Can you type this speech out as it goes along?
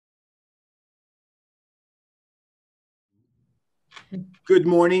Good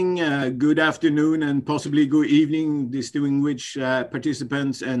morning, good afternoon, and possibly good evening, distinguished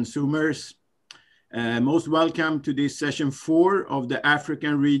participants and Zoomers. Most welcome to this session 4 of the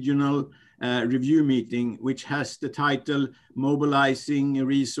African Regional Review Meeting, which has the title Mobilizing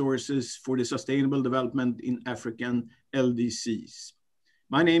Resources for the Sustainable Development in African LDCs.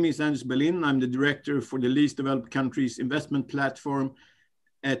 My name is Anders Berlin. I'm the Director for the Least Developed Countries Investment Platform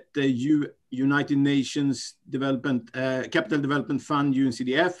at the United Nations Capital Development Fund,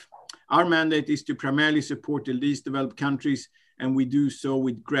 UNCDF. Our mandate is to primarily support the least developed countries, and we do so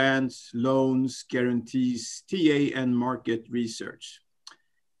with grants, loans, guarantees, TA, and market research.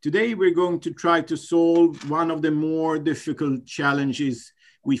 Today, we're going to try to solve one of the more difficult challenges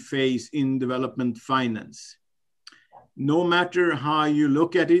we face in development finance. No matter how you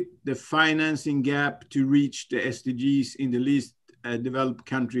look at it, the financing gap to reach the SDGs in the least developed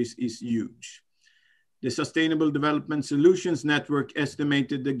countries is huge. The Sustainable Development Solutions Network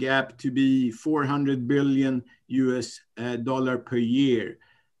estimated the gap to be $400 billion per year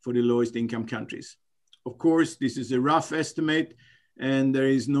for the lowest income countries. Of course, this is a rough estimate and there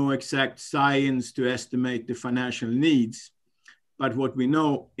is no exact science to estimate the financial needs. But what we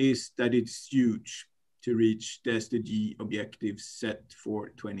know is that it's huge to reach the SDG objectives set for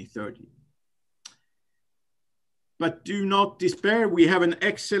 2030. But do not despair. We have an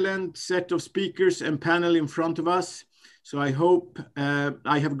excellent set of speakers and panel in front of us. So I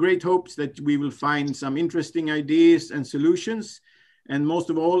have great hopes that we will find some interesting ideas and solutions. And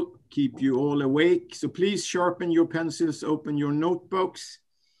most of all, keep you all awake. So please sharpen your pencils, open your notebooks.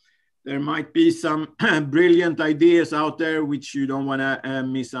 There might be some brilliant ideas out there which you don't want to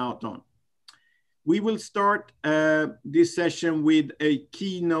miss out on. We will start this session with a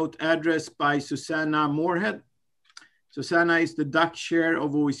keynote address by Susanna Moorhead. Susanna is the DAC chair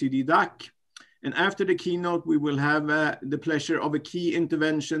of OECD DAC. And after the keynote, we will have the pleasure of a key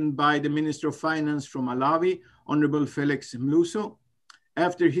intervention by the Minister of Finance from Malawi, Honorable Felix Mluso.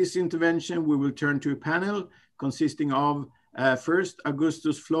 After his intervention, we will turn to a panel consisting of first,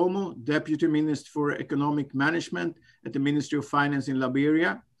 Augustus Flomo, Deputy Minister for Economic Management at the Ministry of Finance in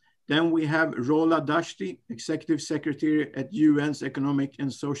Liberia. Then we have Rola Dashti, Executive Secretary at UN's Economic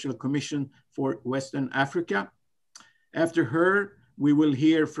and Social Commission for Western Africa. After her, we will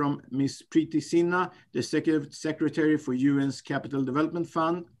hear from Ms. Preeti Sinha, the Executive Secretary for UN's Capital Development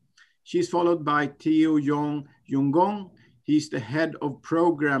Fund. She's followed by Theo Yong Yungong. He's the head of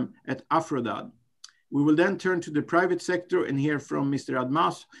program at Afrodad. We will then turn to the private sector and hear from Mr.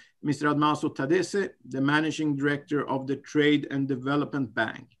 Admaso Tadese, the Managing Director of the Trade and Development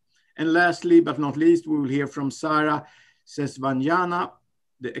Bank. And lastly, but not least, we will hear from Sarah Sesvanyana,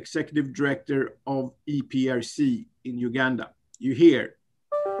 the Executive Director of EPRC in Uganda. You hear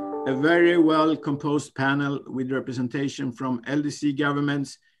a very well composed panel with representation from LDC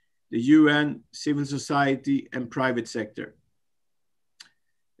governments, the UN, civil society, and private sector.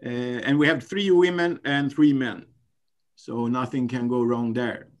 And we have 3 women and 3 men, so nothing can go wrong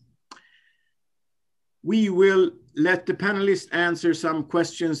there. We will let the panelists answer some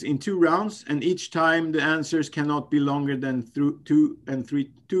questions in 2 rounds, and each time the answers cannot be longer than 2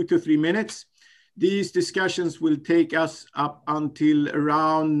 to 3 minutes. These discussions will take us up until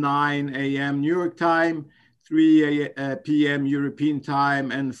around 9 a.m. New York time, 3 p.m. European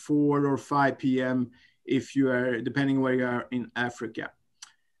time, and 4 or 5 p.m. if you are, depending where you are in Africa.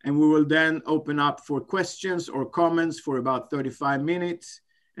 And we will then open up for questions or comments for about 35 minutes.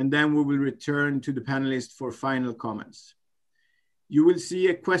 And then we will return to the panelists for final comments. You will see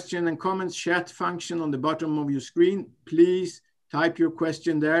a question and comments chat function on the bottom of your screen. Please type your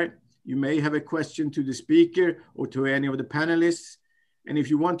question there. You may have a question to the speaker or to any of the panelists. And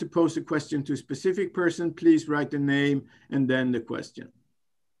if you want to pose a question to a specific person, please write the name and then the question.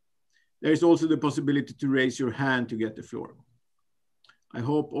 There's also the possibility to raise your hand to get the floor. I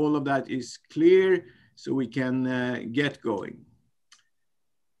hope all of that is clear so we can get going.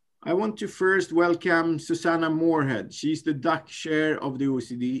 I want to first welcome Susanna Moorhead. She's the DAC chair of the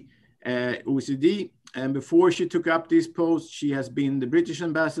OECD. And before she took up this post, she has been the British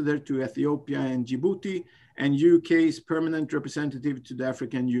ambassador to Ethiopia and Djibouti and UK's permanent representative to the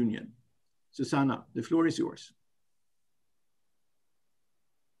African Union. Susanna, the floor is yours.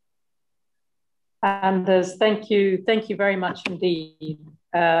 Anders, thank you very much indeed.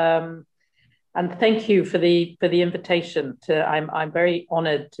 And thank you for the invitation. I'm very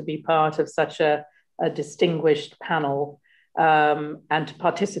honored to be part of such a distinguished panel and to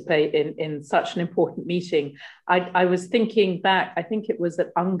participate in such an important meeting. I was thinking back, I think it was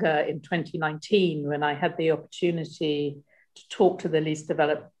at UNGA in 2019 when I had the opportunity to talk to the least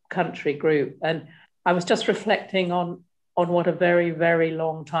developed country group. And I was just reflecting on on what a very, very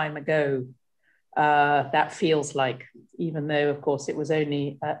long time ago that feels like, even though, of course, it was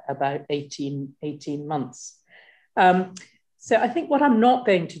only about 18 months. So I think what I'm not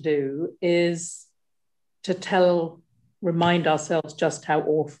going to do is to remind ourselves just how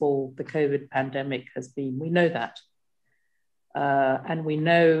awful the COVID pandemic has been. We know that. And we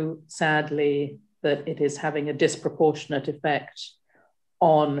know, sadly, that it is having a disproportionate effect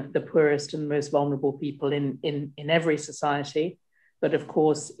on the poorest and most vulnerable people in every society. But of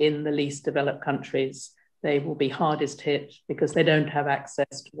course, in the least developed countries, they will be hardest hit because they don't have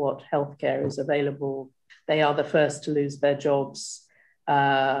access to what healthcare is available. They are the first to lose their jobs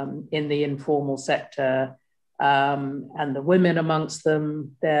in the informal sector. And the women amongst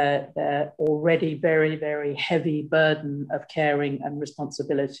them, their already very, very heavy burden of caring and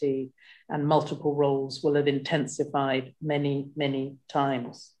responsibility and multiple roles will have intensified many, many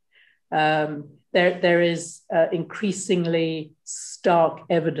times. There is increasingly stark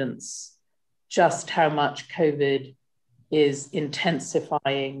evidence just how much COVID is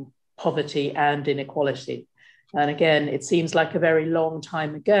intensifying poverty and inequality. And again, it seems like a very long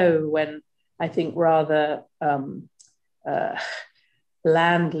time ago when I think rather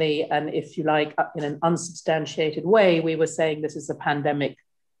blandly and, if you like, in an unsubstantiated way, we were saying this is a pandemic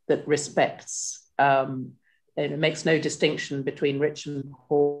that respects, it makes no distinction between rich and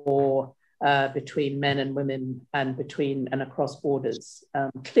poor, between men and women, and between and across borders.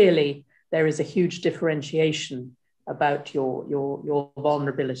 Clearly, there is a huge differentiation about your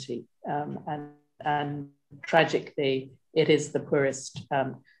vulnerability, and tragically, it is the poorest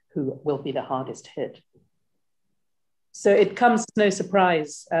who will be the hardest hit. So it comes as no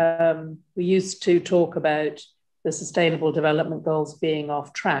surprise. We used to talk about the Sustainable Development Goals being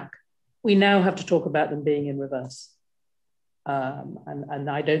off track. We now have to talk about them being in reverse. And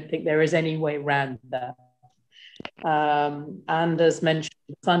I don't think there is any way around that. And as mentioned,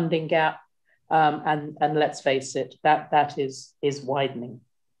 the funding gap, and let's face it, that is widening.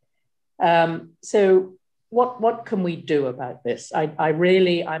 So what can we do about this?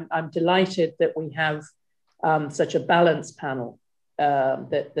 I'm delighted that we have such a balanced panel,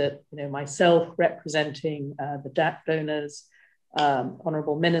 that myself representing the DAC donors,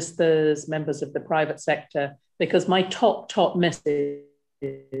 honourable ministers, members of the private sector, because my top message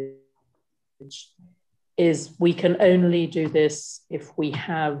is we can only do this if we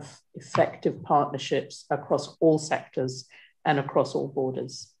have effective partnerships across all sectors and across all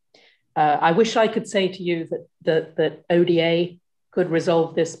borders. I wish I could say to you that ODA could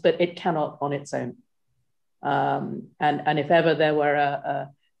resolve this, but it cannot on its own. And if ever there were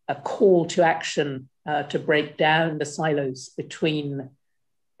a call to action to break down the silos between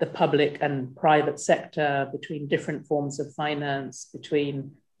the public and private sector, between different forms of finance,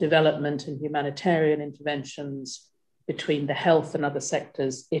 between development and humanitarian interventions, between the health and other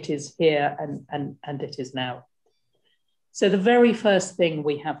sectors, it is here and it is now. So the very first thing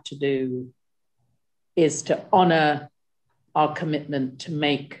we have to do is to honor our commitment to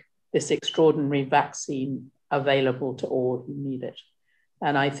make this extraordinary vaccine available to all who need it.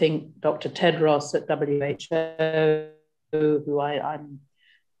 And I think Dr. Tedros at WHO, who I'm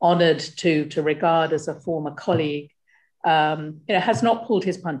honored to regard as a former colleague, has not pulled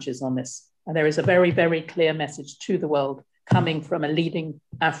his punches on this. And there is a very, very clear message to the world coming from a leading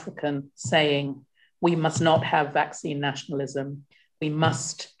African saying, we must not have vaccine nationalism. We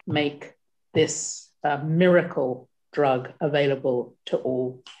must make this miracle drug available to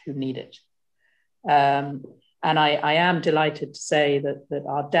all who need it. And I am delighted to say that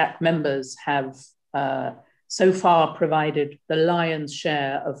our DAC members have so far provided the lion's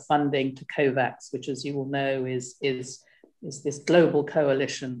share of funding to COVAX, which, as you will know, is this global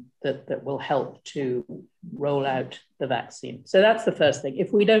coalition that will help to roll out the vaccine. So that's the first thing.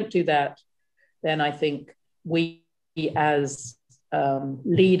 If we don't do that, then I think we as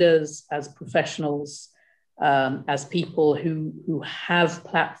leaders, as professionals, as people who have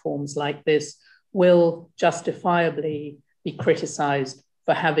platforms like this will justifiably be criticized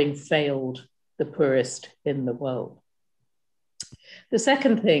for having failed the poorest in the world. The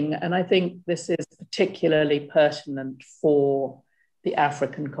second thing, and I think this is particularly pertinent for the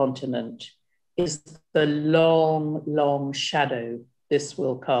African continent, is the long, long shadow this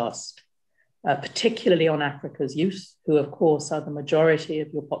will cast, particularly on Africa's youth, who of course are the majority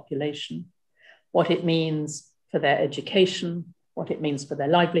of your population, what it means for their education, what it means for their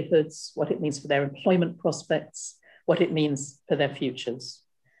livelihoods, what it means for their employment prospects, what it means for their futures.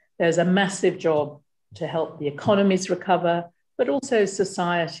 There's a massive job to help the economies recover, but also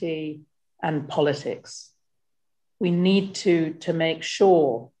society and politics. We need to make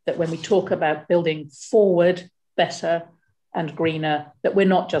sure that when we talk about building forward better, and greener, that we're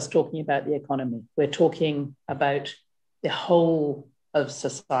not just talking about the economy, we're talking about the whole of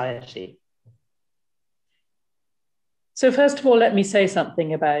society. So first of all, let me say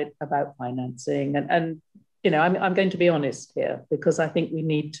something about financing. And I'm going to be honest here, because I think we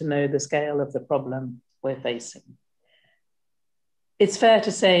need to know the scale of the problem we're facing. It's fair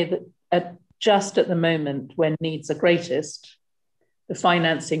to say that just at the moment when needs are greatest, the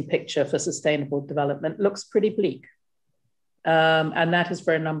financing picture for sustainable development looks pretty bleak. And that is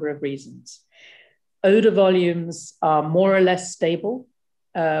for a number of reasons. ODA volumes are more or less stable.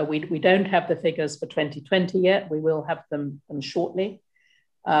 We don't have the figures for 2020 yet. We will have them shortly.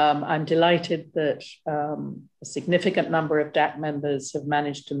 I'm delighted that a significant number of DAC members have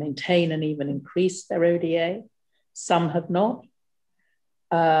managed to maintain and even increase their ODA. Some have not.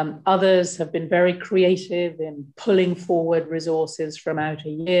 Others have been very creative in pulling forward resources from outer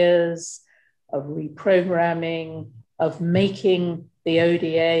years, of reprogramming, of making the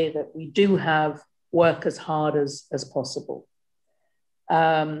ODA that we do have work as hard as possible.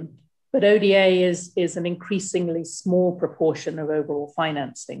 But ODA is an increasingly small proportion of overall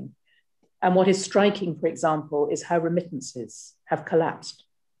financing. And what is striking, for example, is how remittances have collapsed.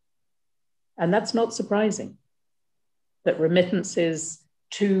 And that's not surprising, that remittances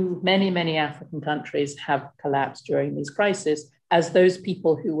to many, many African countries have collapsed during these crises, as those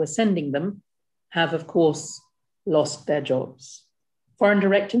people who were sending them have, of course, lost their jobs. Foreign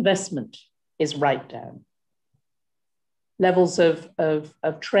direct investment is right down. Levels of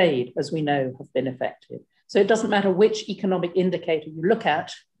trade, as we know, have been affected. So it doesn't matter which economic indicator you look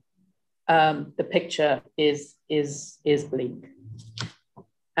at, the picture is bleak.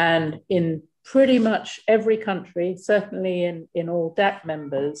 And in pretty much every country, certainly in all DAC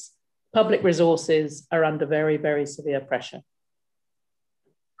members, public resources are under very, very severe pressure.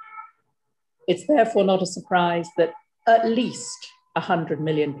 It's therefore not a surprise that at least 100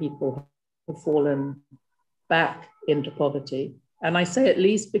 million people have fallen back into poverty. And I say at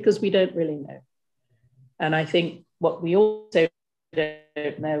least because we don't really know. And I think what we also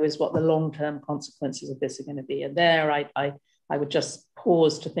don't know is what the long-term consequences of this are going to be. And there I would just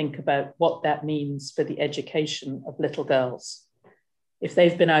pause to think about what that means for the education of little girls. If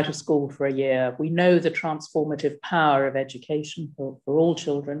they've been out of school for a year, we know the transformative power of education for all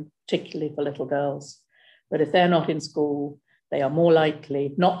children, particularly for little girls. But if they're not in school, they are more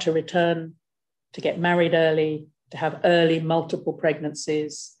likely not to return, to get married early, to have early multiple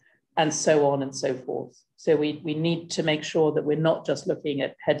pregnancies, and so on and so forth. So we need to make sure that we're not just looking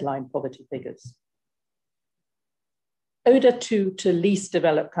at headline poverty figures. ODA to least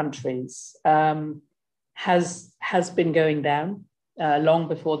developed countries has been going down long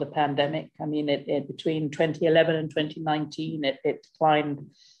before the pandemic. I mean, between 2011 and 2019, it declined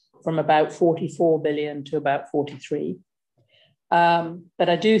from about 44 billion to about 43. But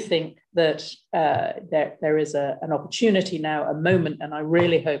I do think that there is an opportunity now, a moment, and I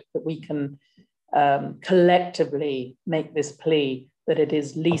really hope that we can collectively make this plea that it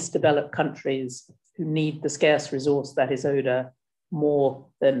is least developed countries who need the scarce resource that is ODA more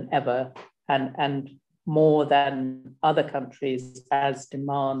than ever, and more than other countries as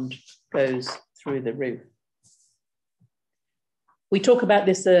demand goes through the roof. We talk about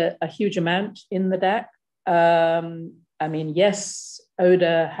this a huge amount in the DAC. I mean, yes,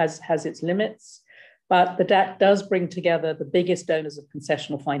 ODA has its limits, but the DAC does bring together the biggest donors of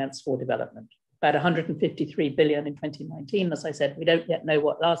concessional finance for development, about 153 billion in 2019. As I said, we don't yet know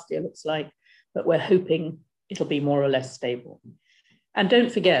what last year looks like, but we're hoping it'll be more or less stable. And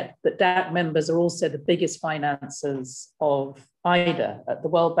don't forget that DAC members are also the biggest financiers of IDA at the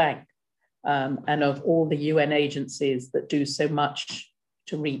World Bank, and of all the UN agencies that do so much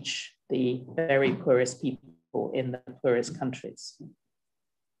to reach the very poorest people in the poorest countries.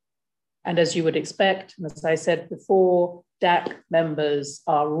 And as you would expect, and as I said before, DAC members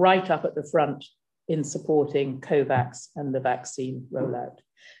are right up at the front in supporting COVAX and the vaccine rollout.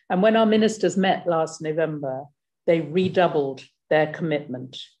 And when our ministers met last November, they redoubled their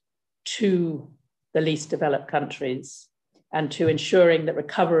commitment to the least developed countries and to ensuring that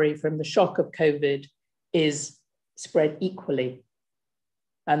recovery from the shock of COVID is spread equally,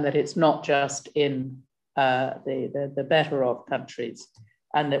 and that it's not just in the better off countries,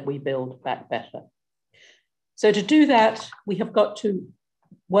 and that we build back better. So to do that, we have got to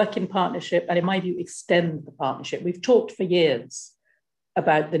work in partnership, and in my view, extend the partnership. We've talked for years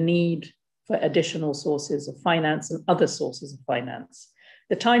about the need for additional sources of finance and other sources of finance.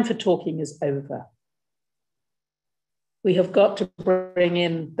 The time for talking is over. We have got to bring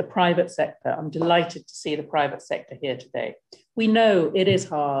in the private sector. I'm delighted to see the private sector here today. We know it is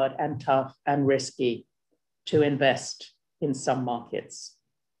hard and tough and risky to invest in some markets.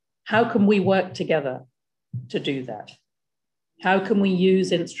 How can we work together to do that? How can we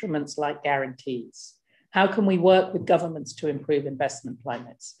use instruments like guarantees? How can we work with governments to improve investment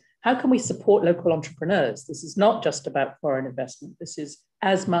climates? How can we support local entrepreneurs? This is not just about foreign investment. This is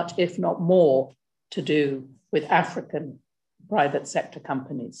as much, if not more, to do with African private sector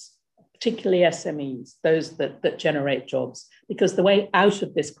companies, particularly SMEs, those that generate jobs, because the way out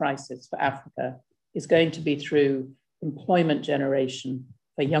of this crisis for Africa is going to be through employment generation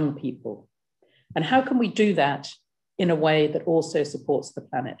for young people. And how can we do that in a way that also supports the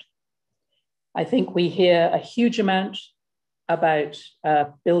planet? I think we hear a huge amount about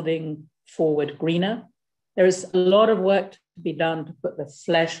building forward greener. There is a lot of work to be done to put the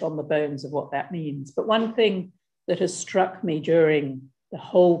flesh on the bones of what that means. But one thing that has struck me during the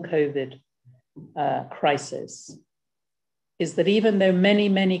whole COVID crisis is that even though many,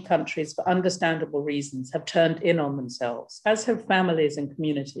 many countries, for understandable reasons, have turned in on themselves, as have families and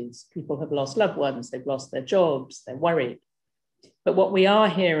communities, people have lost loved ones, they've lost their jobs, they're worried. But what we are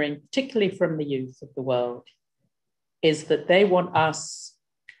hearing, particularly from the youth of the world, is that they want us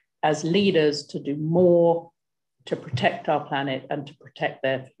as leaders to do more to protect our planet and to protect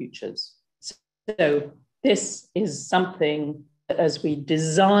their futures. So this is something that as we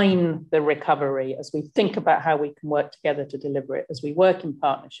design the recovery, as we think about how we can work together to deliver it, as we work in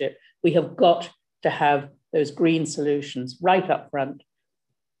partnership, we have got to have those green solutions right up front.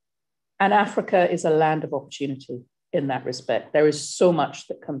 And Africa is a land of opportunity in that respect. There is so much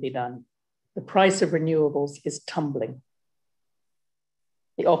that can be done. The price of renewables is tumbling.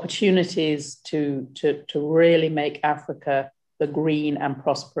 The opportunities to really make Africa the green and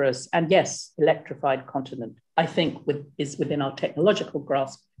prosperous and, yes, electrified continent, I think is within our technological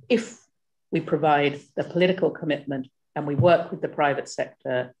grasp if we provide the political commitment and we work with the private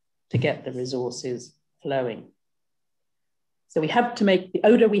sector to get the resources flowing. So we have to make the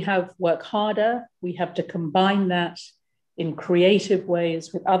odor we have work harder. We have to combine that in creative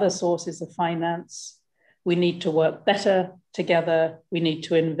ways with other sources of finance. We need to work better together. We need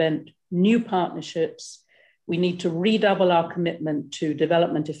to invent new partnerships. We need to redouble our commitment to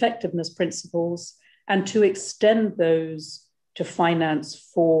development effectiveness principles and to extend those to finance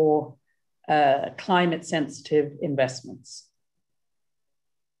for climate sensitive investments.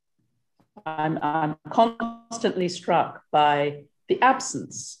 I'm constantly struck by the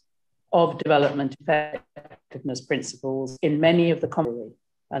absence of development effectiveness principles in many of the countries,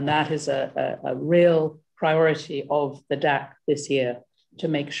 and that is a real priority of the DAC this year to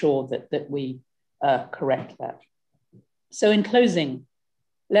make sure that we correct that. So in closing,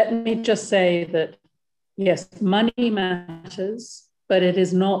 let me just say that, yes, money matters, but it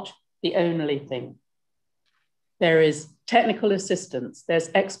is not the only thing. There is technical assistance, there's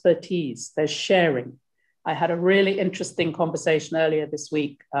expertise, there's sharing. I had a really interesting conversation earlier this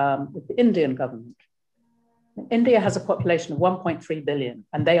week with the Indian government. India has a population of 1.3 billion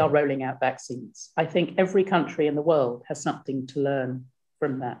and they are rolling out vaccines. I think every country in the world has something to learn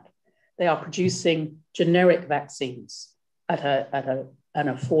from that. They are producing generic vaccines at an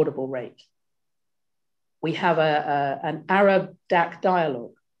affordable rate. We have an Arab DAC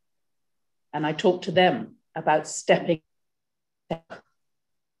dialogue, and I talked to them about stepping up,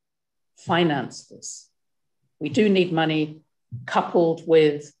 finance this. We do need money coupled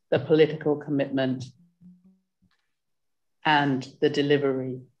with the political commitment and the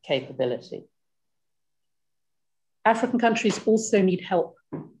delivery capability. African countries also need help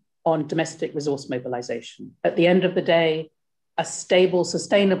on domestic resource mobilization. At the end of the day, a stable,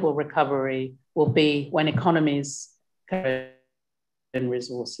 sustainable recovery will be when economies can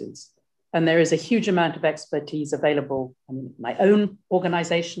resources. And there is a huge amount of expertise available. I mean, my own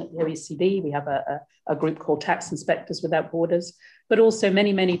organization at the OECD, we have a group called Tax Inspectors Without Borders, but also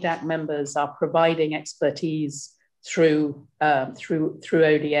many, many DAC members are providing expertise through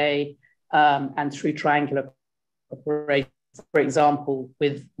ODA and through triangular cooperation, for example,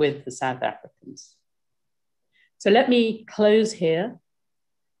 with the South Africans. So let me close here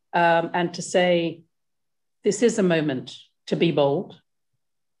and to say, this is a moment to be bold.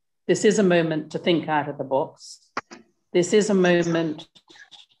 This is a moment to think out of the box. This is a moment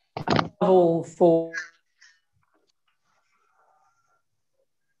above all for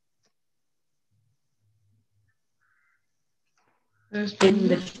in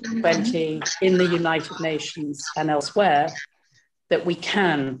the G20, in the United Nations and elsewhere, that we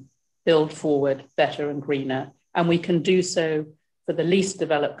can build forward better and greener. And we can do so for the least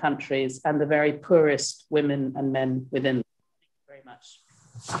developed countries and the very poorest women and men within them. Thank you very much.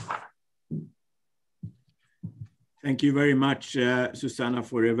 Thank you very much, Susanna,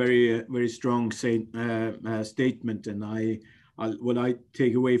 for a very strong statement. And what I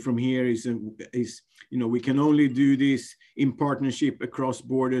take away from here is, we can only do this in partnership across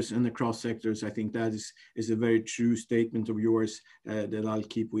borders and across sectors. I think that is a very true statement of yours that I'll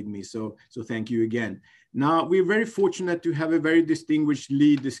keep with me. So thank you again. Now, we're very fortunate to have a very distinguished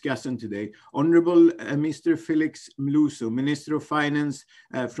lead discussant today, Honorable Mr. Felix Mluso, Minister of Finance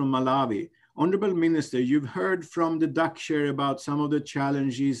from Malawi. Honorable Minister, you've heard from the DAC chair about some of the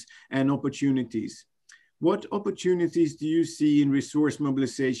challenges and opportunities. What opportunities do you see in resource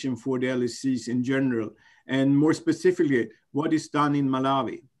mobilization for the LDCs in general? And more specifically, what is done in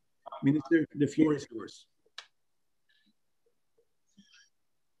Malawi? Minister, the floor is yours.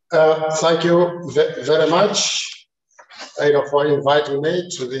 Thank you very much for inviting me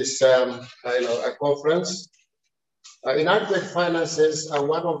to this conference. Inadequate finances are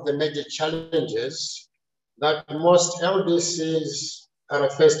one of the major challenges that most LDCs are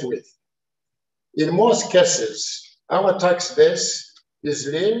faced with. In most cases, our tax base is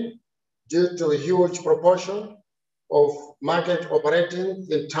lean due to a huge proportion of market operating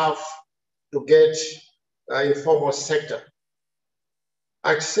in tough to get informal sector.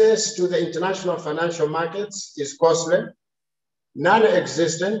 Access to the international financial markets is costly,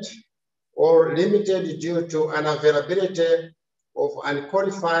 non-existent, or limited due to unavailability of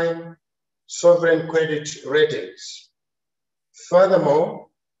unqualified sovereign credit ratings. Furthermore,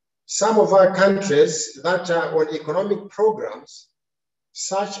 some of our countries that are on economic programs,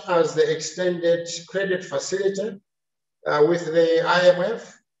 such as the extended credit facility with the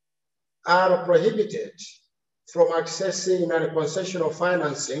IMF, are prohibited from accessing non-concessional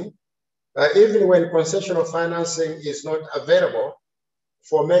financing, even when concessional financing is not available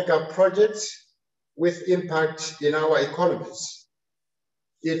for mega projects with impact in our economies.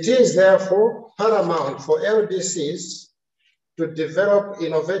 It is therefore paramount for LDCs to develop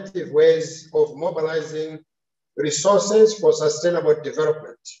innovative ways of mobilizing resources for sustainable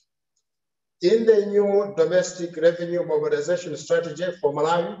development. In the new domestic revenue mobilization strategy for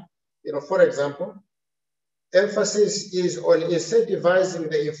Malawi, for example, emphasis is on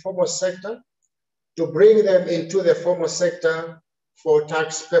incentivizing the informal sector to bring them into the formal sector for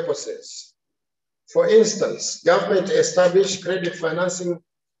tax purposes. For instance, government established credit financing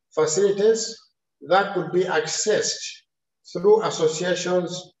facilities that could be accessed through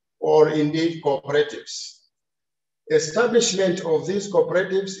associations or indeed cooperatives. Establishment of these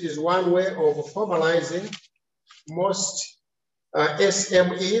cooperatives is one way of formalizing most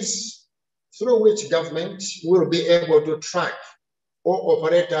SMEs through which government will be able to track all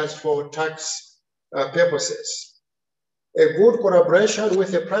operators for tax purposes. A good collaboration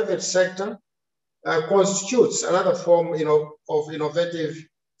with the private sector constitutes another form of innovative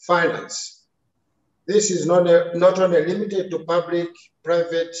finance. This is not only limited to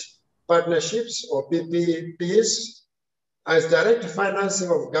public-private partnerships or PPPs, as direct financing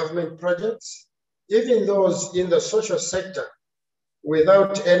of government projects, even those in the social sector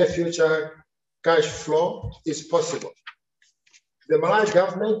without any future cash flow is possible. The Malawi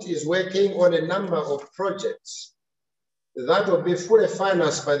government is working on a number of projects that will be fully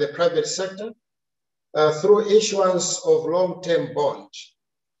financed by the private sector through issuance of long-term bonds.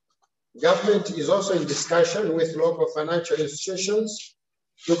 Government is also in discussion with local financial institutions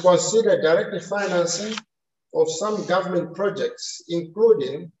to consider directly financing of some government projects,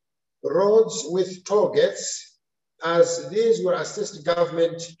 including roads with toll gates, as these will assist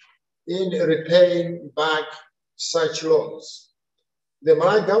government in repaying back such loans. The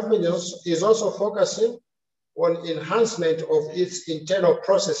Malawi government is also focusing on enhancement of its internal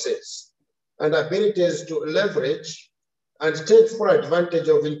processes and abilities to leverage and take full advantage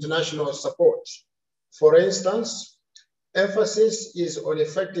of international support. For instance, emphasis is on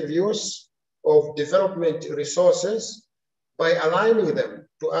effective use of development resources by aligning them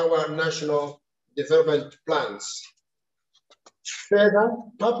to our national development plans. Further,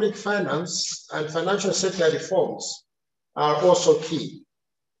 public finance and financial sector reforms are also key.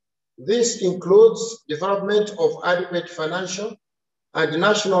 This includes development of adequate financial and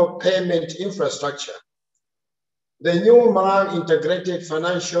national payment infrastructure. The new Malawi Integrated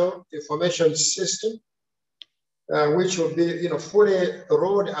Financial Information System, which will be fully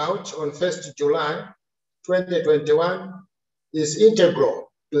rolled out on 1st July 2021, is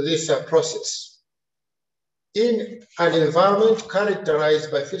integral to this process. In an environment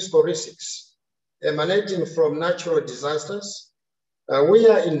characterized by fiscal risks emanating from natural disasters, we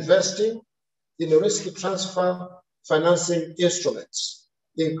are investing in risk transfer financing instruments,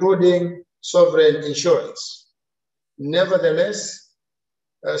 including sovereign insurance. Nevertheless,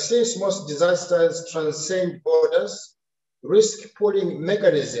 Since most disasters transcend borders, risk pooling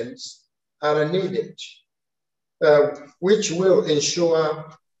mechanisms are needed, which will ensure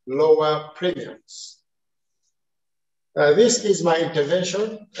lower premiums. This is my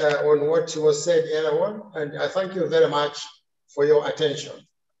intervention on what was said earlier on, and I thank you very much for your attention.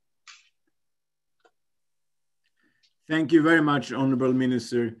 Thank you very much, Honorable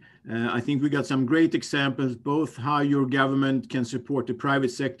Minister. I think we got some great examples, both how your government can support the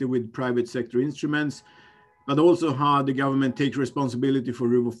private sector with private sector instruments, but also how the government takes responsibility for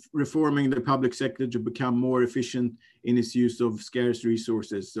reforming the public sector to become more efficient in its use of scarce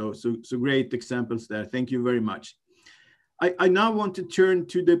resources. So great examples there. Thank you very much. I now want to turn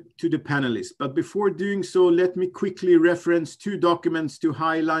to the panelists, but before doing so, let me quickly reference two documents to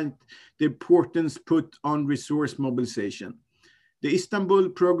highlight the importance put on resource mobilization. The Istanbul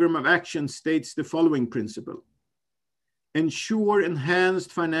Programme of Action states the following principle: ensure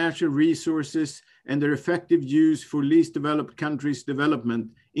enhanced financial resources and their effective use for least developed countries' development,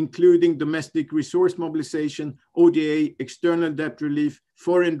 including domestic resource mobilization, ODA, external debt relief,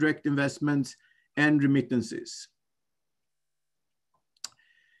 foreign direct investments, and remittances.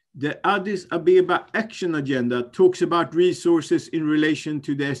 The Addis Ababa Action Agenda talks about resources in relation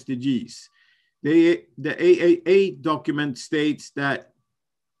to the SDGs. The AAA document states that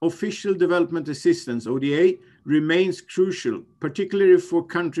official development assistance, ODA, remains crucial, particularly for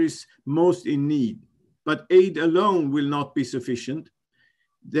countries most in need, but aid alone will not be sufficient.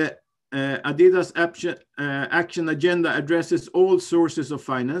 The Addis Action Agenda addresses all sources of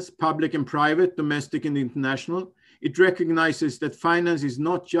finance, public and private, domestic and international. It recognizes that finance is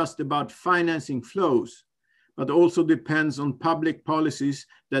not just about financing flows, but also depends on public policies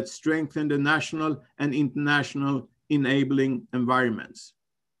that strengthen the national and international enabling environments.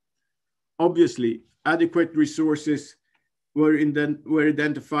 Obviously, adequate resources were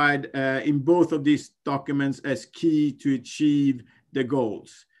identified in both of these documents as key to achieve the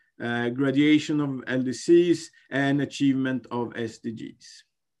goals, graduation of LDCs and achievement of SDGs.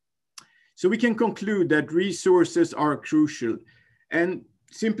 So we can conclude that resources are crucial. And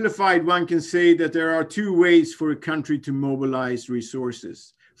simplified, one can say that there are two ways for a country to mobilize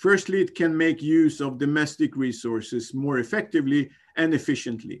resources. Firstly, it can make use of domestic resources more effectively and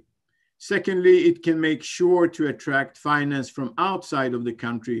efficiently. Secondly, it can make sure to attract finance from outside of the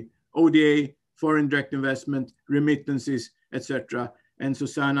country, ODA, foreign direct investment, remittances, etc. And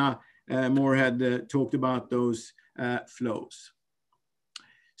Susanna Moore had talked about those flows.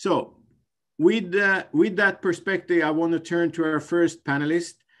 So, with that perspective, I want to turn to our first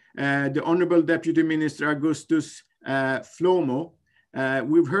panelist, the Honorable Deputy Minister Augustus Flomo.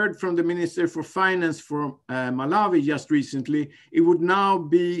 We've heard from the Minister for Finance for Malawi just recently. It would now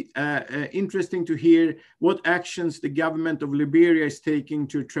be interesting to hear what actions the government of Liberia is taking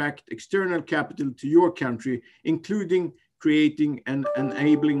to attract external capital to your country, including creating an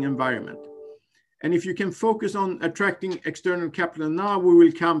enabling environment. And if you can focus on attracting external capital now, we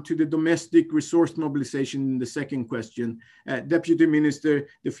will come to the domestic resource mobilization in the second question. Deputy Minister,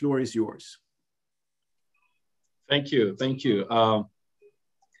 the floor is yours. Thank you. Thank you.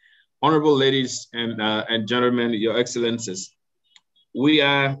 Honorable ladies and gentlemen, Your Excellencies, we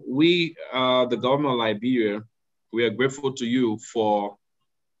the government of Liberia, we are grateful to you for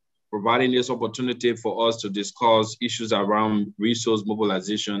providing this opportunity for us to discuss issues around resource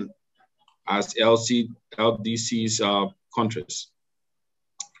mobilization as LDCs countries.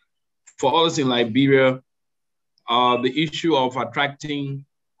 For us in Liberia, the issue of attracting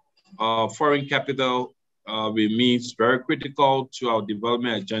foreign capital remains very critical to our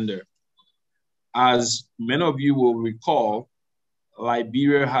development agenda. As many of you will recall,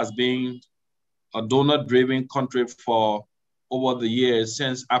 Liberia has been a donor-driven country for over the years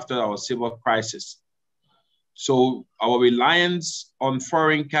since after our civil crisis. So our reliance on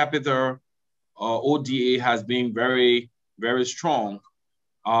foreign capital, ODA, has been very, very strong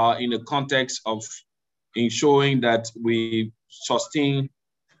in the context of ensuring that we sustain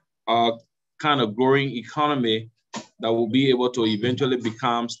a kind of growing economy that will be able to eventually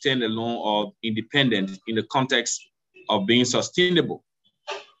become standalone or independent in the context of being sustainable.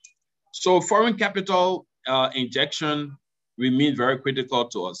 So foreign capital injection remains very critical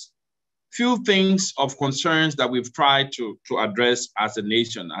to us. Few things of concerns that we've tried to address as a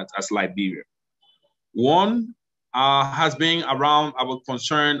nation, as Liberia. One has been around our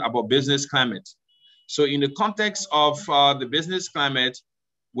concern about business climate. So in the context of the business climate,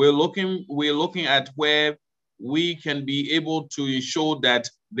 we're looking at where we can be able to ensure that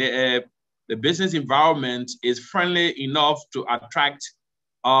the business environment is friendly enough to attract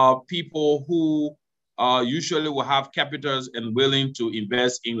people who usually will have capitals and willing to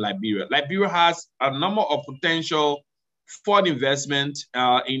invest in Liberia. Liberia has a number of potential for investment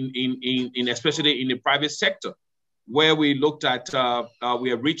in especially in the private sector, where we looked at,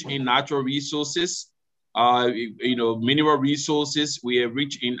 we are rich in natural resources, mineral resources. We are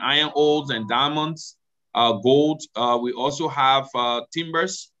rich in iron ores and diamonds, gold. We also have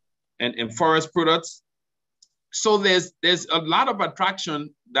timbers and forest products. So there's a lot of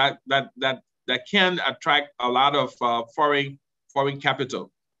attraction that can attract a lot of foreign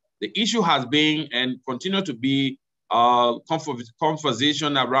capital. The issue has been and continue to be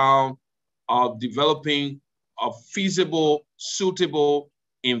conversation around developing a feasible, suitable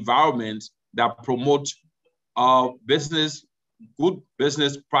environment that promotes good business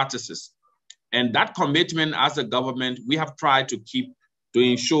practices. And that commitment as a government, we have tried to keep to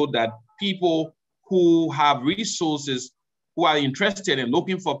ensure that people who have resources, who are interested in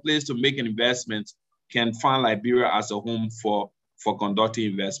looking for a place to make an investment, can find Liberia as a home for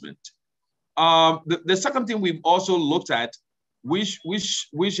conducting investment. The second thing we've also looked at, which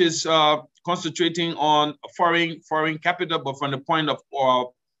is concentrating on foreign capital, but from the point of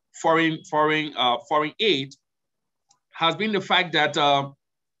foreign aid, has been the fact that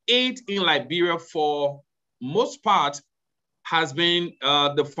aid in Liberia, for most part, has been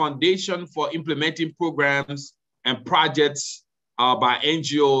the foundation for implementing programs and projects by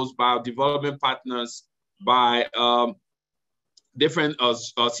NGOs, by development partners, by different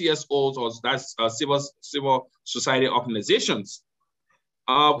CSOs, or that's civil society organizations.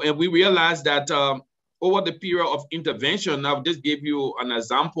 And we realized that over the period of intervention, I'll just give you an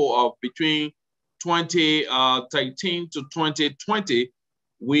example of between 2013 to 2020,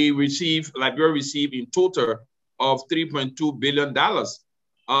 Liberia received in total of $3.2 billion,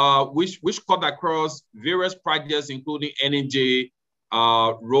 which cut across various projects, including energy,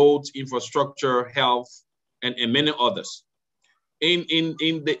 roads, infrastructure, health, and many others. In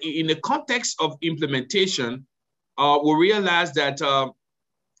the context of implementation, we realized that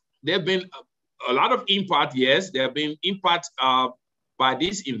there have been a lot of impact. Yes, there have been impact by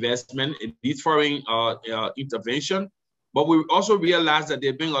this investment, this foreign intervention, but we also realized that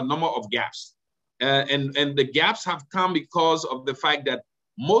there have been a number of gaps. And the gaps have come because of the fact that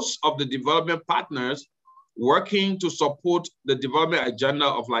most of the development partners working to support the development agenda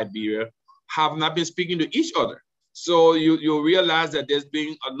of Liberia have not been speaking to each other. So you realize that there's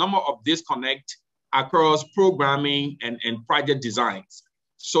been a number of disconnect across programming and project designs.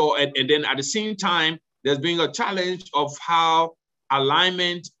 So, and then at the same time, there's been a challenge of how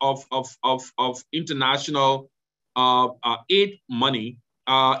alignment of international aid money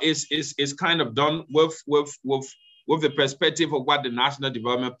is kind of done with the perspective of what the National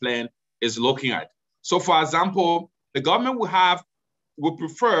Development Plan is looking at. So, for example, the government will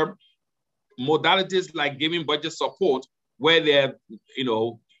prefer modalities like giving budget support, where they're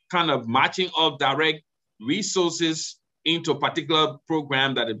kind of matching up direct resources into a particular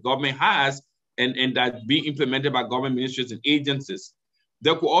program that the government has and that being implemented by government ministries and agencies.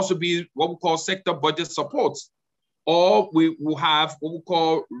 There could also be what we call sector budget supports, or we will have what we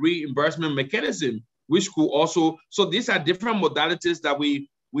call reimbursement mechanism, which could also, so these are different modalities that we've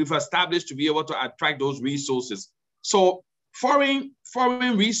established to be able to attract those resources. So foreign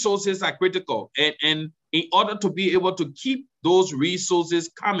resources are critical, and in order to be able to keep those resources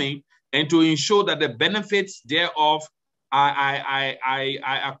coming and to ensure that the benefits thereof are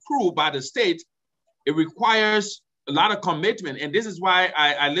accrued by the state, it requires a lot of commitment. And this is why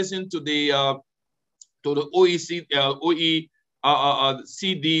I listened to the OECD's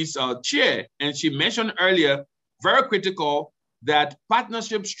chair, and she mentioned earlier, very critical, that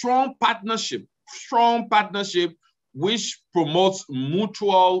strong partnership, which promotes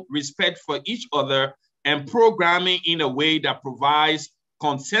mutual respect for each other and programming in a way that provides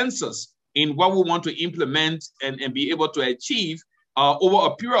consensus in what we want to implement and be able to achieve over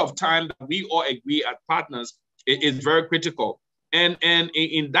a period of time that we all agree as partners is very critical. And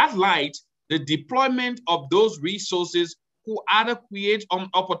in that light, the deployment of those resources who either create an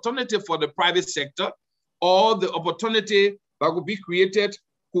opportunity for the private sector, or the opportunity that will be created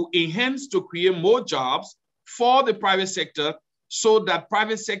who enhance to create more jobs for the private sector, so that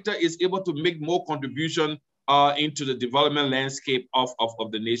private sector is able to make more contribution into the development landscape of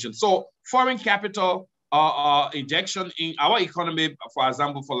the nation. So foreign capital injection in our economy, for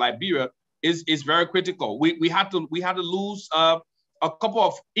example, for Liberia, is very critical. We had to lose a couple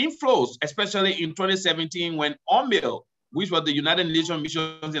of inflows, especially in 2017 when UNMIL, which was the United Nations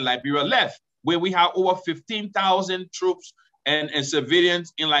missions in Liberia, left, where we have over 15,000 troops and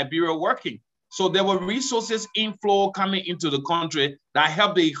civilians in Liberia working. So there were resources inflow coming into the country that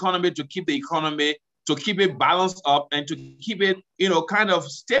helped the economy to keep the economy to keep it balanced up and to keep it, kind of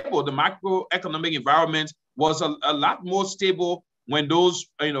stable. The macroeconomic environment was a lot more stable when those,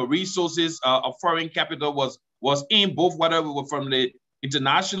 resources of foreign capital was in, both whether we were from the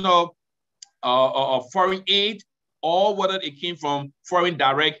international foreign aid or whether it came from foreign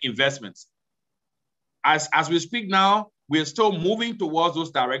direct investments. As we speak now, we're still moving towards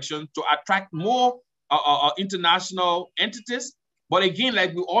those directions to attract more international entities. But again,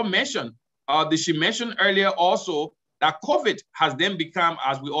 like we all mentioned, she mentioned earlier also that COVID has then become,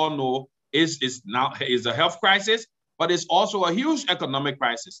 as we all know, is a health crisis, but it's also a huge economic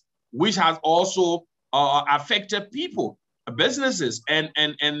crisis, which has also affected people, businesses, and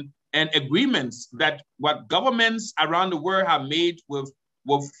agreements that what governments around the world have made with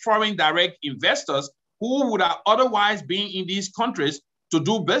foreign direct investors who would have otherwise been in these countries to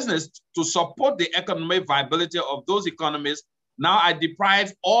do business, to support the economic viability of those economies. Now are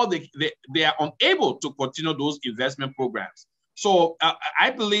deprived, or they are unable to continue those investment programs. So I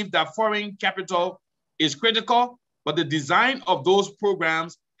believe that foreign capital is critical, but the design of those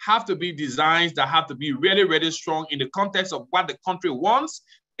programs have to be designs that have to be really, really strong in the context of what the country wants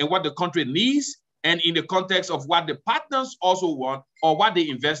and what the country needs, and in the context of what the partners also want or what the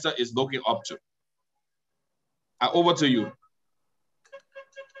investor is looking up to. Over to you.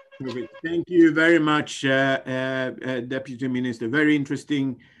 Perfect. Thank you very much, Deputy Minister. Very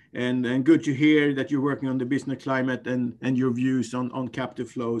interesting and good to hear that you're working on the business climate and your views on capital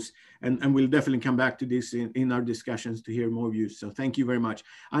flows. And we'll definitely come back to this in our discussions to hear more views. So thank you very much.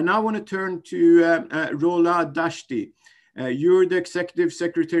 I now want to turn to Rola Dashti. You're the Executive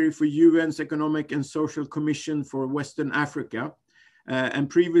Secretary for UN's Economic and Social Commission for Western Africa. And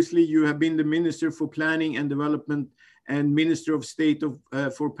previously you have been the Minister for Planning and Development and Minister of State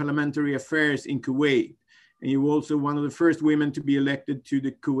for Parliamentary Affairs in Kuwait. And you were also one of the first women to be elected to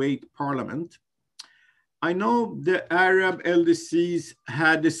the Kuwait Parliament. I know the Arab LDCs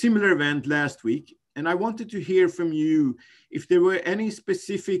had a similar event last week, and I wanted to hear from you if there were any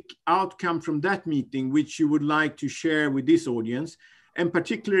specific outcome from that meeting which you would like to share with this audience, and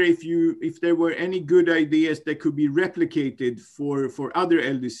particularly if there were any good ideas that could be replicated for other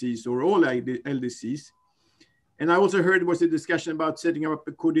LDCs or all LDCs. And I also heard there was a discussion about setting up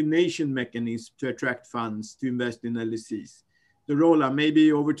a coordination mechanism to attract funds to invest in LDCs. So Rola,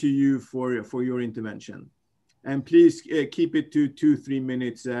 maybe over to you for your intervention. And please keep it to 2-3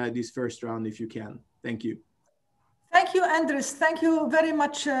 minutes this first round if you can. Thank you. Thank you, Andres. Thank you very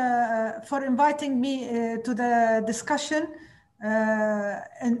much for inviting me to the discussion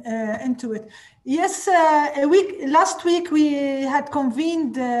into it. Yes, last week we had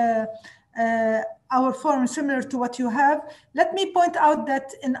convened our forum similar to what you have. Let me point out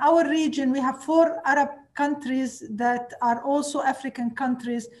that in our region, we have 4 Arab countries that are also African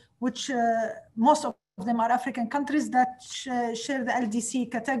countries, which most of them are African countries that share the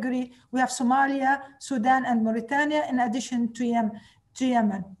LDC category. We have Somalia, Sudan, and Mauritania, in addition to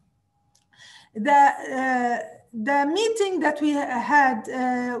Yemen. The meeting that we had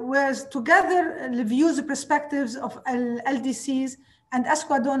was together review the perspectives of LDCs and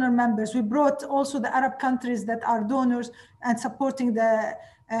ASQA donor members. We brought also the Arab countries that are donors and supporting the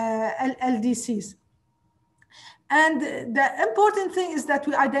LDCs. And the important thing is that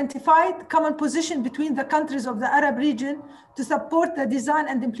we identified common position between the countries of the Arab region to support the design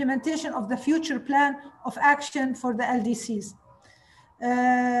and implementation of the future plan of action for the LDCs.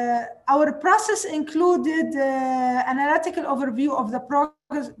 Our process included analytical overview of the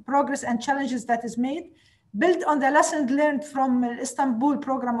progress and challenges that is made, built on the lessons learned from Istanbul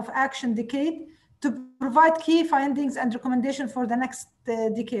Program of Action decade to provide key findings and recommendations for the next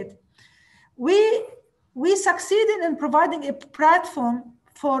decade. We succeeded in providing a platform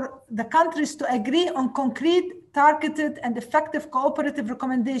for the countries to agree on concrete, targeted, and effective cooperative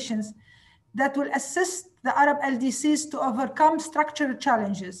recommendations that will assist the Arab LDCs to overcome structural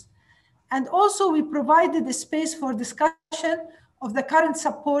challenges. And also we provided a space for discussion of the current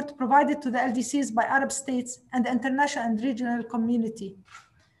support provided to the LDCs by Arab states and the international and regional community.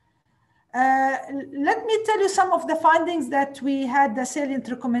 Let me tell you some of the findings that we had the salient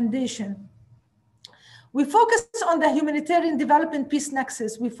recommendation. We focused on the humanitarian development peace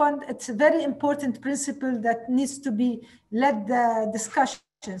nexus. We found it's a very important principle that needs to be led the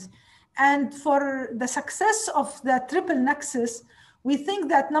discussions. And for the success of the triple nexus, we think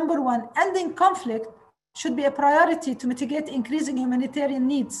that number 1, ending conflict should be a priority to mitigate increasing humanitarian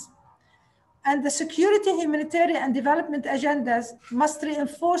needs. And the security, humanitarian, and development agendas must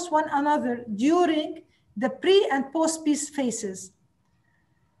reinforce one another during the pre- and post-peace phases.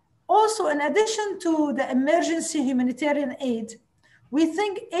 Also, in addition to the emergency humanitarian aid, we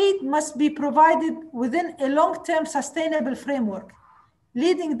think aid must be provided within a long-term sustainable framework,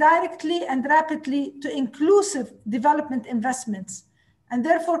 leading directly and rapidly to inclusive development investments, and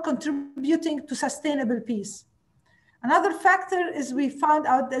therefore contributing to sustainable peace. Another factor is we found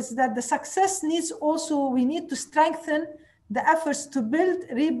out is that the success needs also, we need to strengthen the efforts to build,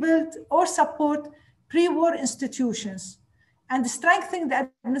 rebuild, or support pre-war institutions, and strengthening the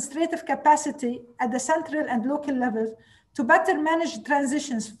administrative capacity at the central and local levels to better manage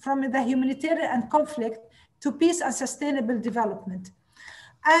transitions from the humanitarian and conflict to peace and sustainable development.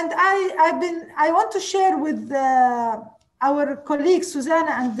 And I want to share with our colleagues,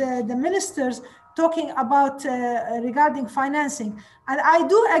 Susanna, and the ministers, talking about regarding financing. And I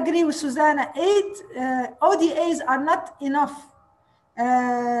do agree with Susanna, ODAs are not enough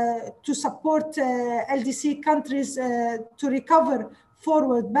to support LDC countries to recover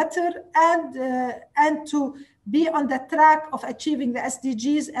forward better and to be on the track of achieving the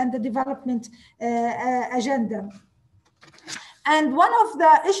SDGs and the development agenda. And one of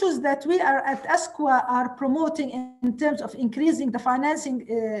the issues that we are at ESCWA are promoting in terms of increasing the financing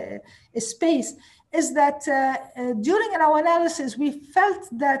space is that during our analysis, we felt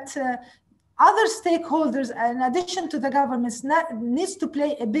that other stakeholders, in addition to the governments, needs to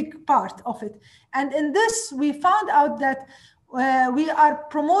play a big part of it. And in this, we found out that we are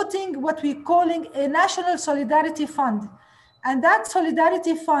promoting what we're calling a national solidarity fund. And that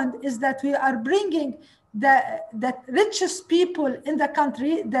solidarity fund is that we are bringing the richest people in the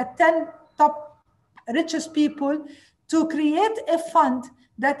country, the 10 top richest people, to create a fund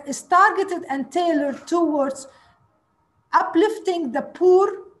that is targeted and tailored towards uplifting the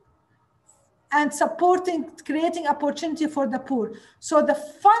poor and supporting, creating opportunity for the poor. So the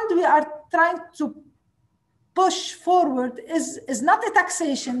fund we are trying to push forward is not a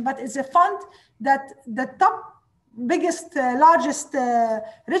taxation, but it's a fund that the top, biggest, largest,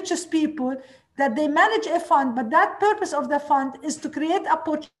 richest people, that they manage a fund, but that purpose of the fund is to create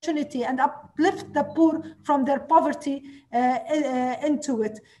opportunity and uplift the poor from their poverty into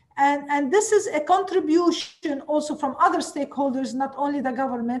it. And this is a contribution also from other stakeholders, not only the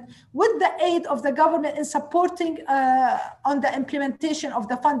government, with the aid of the government in supporting on the implementation of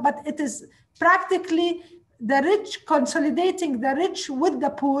the fund, but it is practically the rich, consolidating the rich with the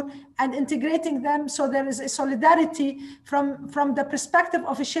poor and integrating them, so there is a solidarity from the perspective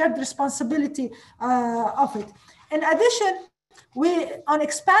of a shared responsibility of it. In addition, on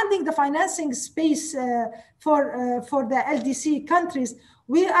expanding the financing space for the LDC countries,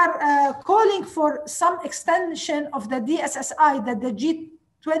 we are calling for some extension of the DSSI that the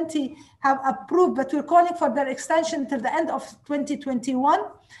G20 have approved, but we're calling for their extension till the end of 2021.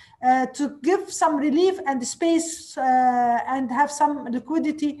 To give some relief and space and have some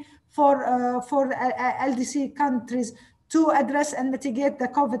liquidity for LDC countries to address and mitigate the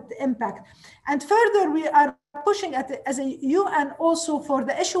COVID impact. And further, we are pushing as a UN also for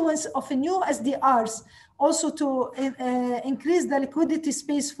the issuance of new SDRs, also to increase the liquidity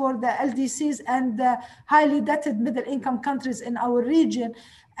space for the LDCs and the highly indebted middle income countries in our region.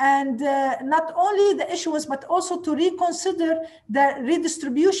 And not only the issuance, but also to reconsider the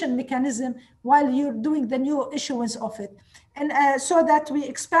redistribution mechanism while you're doing the new issuance of it. And so that we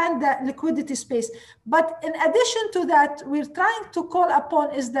expand the liquidity space. But in addition to that, we're trying to call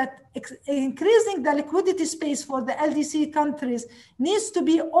upon is that increasing the liquidity space for the LDC countries needs to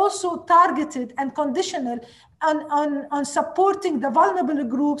be also targeted and conditional on supporting the vulnerable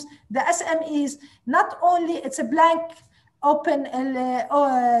groups, the SMEs. Not only it's a blank open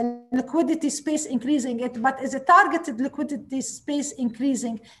liquidity space increasing it, but is a targeted liquidity space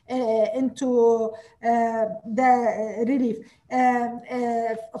increasing into the relief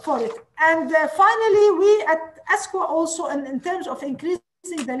for it. And finally, we at ESCWA also, in terms of increasing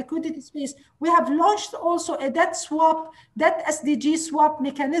the liquidity space, we have launched also a debt SDG swap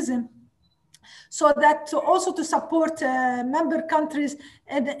mechanism, so that also to support member countries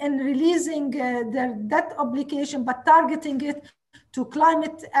in releasing their debt obligation, but targeting it to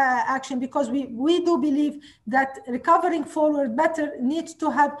climate action, because we do believe that recovering forward better needs to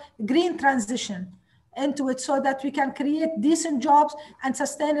have green transition into it, so that we can create decent jobs and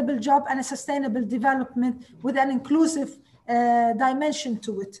sustainable job and a sustainable development with an inclusive dimension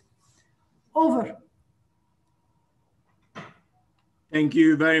to it. Over. Thank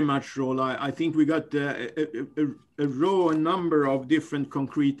you very much, Rola. I think we got a number of different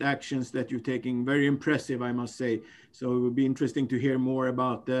concrete actions that you're taking. Very impressive, I must say. So it would be interesting to hear more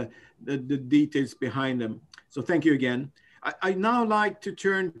about the details behind them. So thank you again. I now like to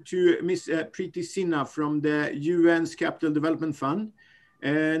turn to Ms. Preeti Sinha from the UN's Capital Development Fund.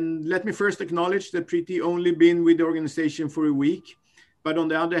 And let me first acknowledge that Preeti only been with the organization for a week. but on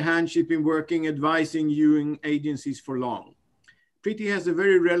the other hand, she's been working advising UN agencies for long. Preeti has a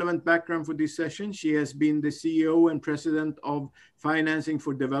very relevant background for this session. She has been the CEO and president of Financing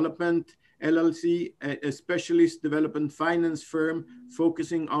for Development, LLC, a specialist development finance firm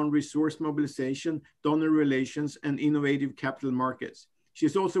focusing on resource mobilization, donor relations, and innovative capital markets. She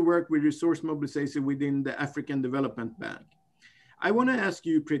has also worked with resource mobilization within the African Development Bank. I want to ask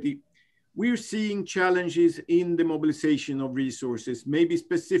you, Preeti, we're seeing challenges in the mobilization of resources, maybe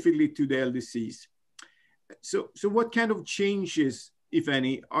specifically to the LDCs. So what kind of changes, if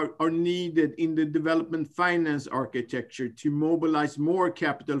any, are needed in the development finance architecture to mobilize more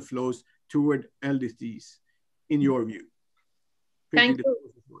capital flows toward LDCs, in your view? Thank you.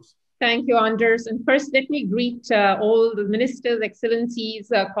 Thank you, Anders. And first, let me greet all the ministers,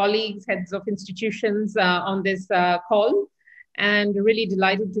 excellencies, colleagues, heads of institutions on this call. And really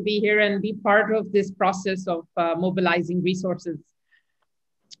delighted to be here and be part of this process of mobilizing resources.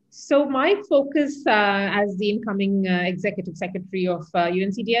 So my focus as the incoming Executive Secretary of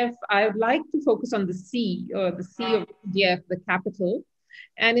UNCDF, I would like to focus on the C, or the C of CDF, the capital.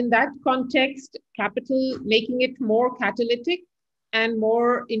 And in that context, capital, making it more catalytic and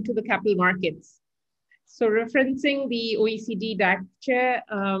more into the capital markets. So referencing the OECD DAC chair,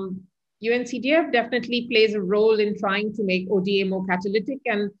 UNCDF definitely plays a role in trying to make ODA more catalytic.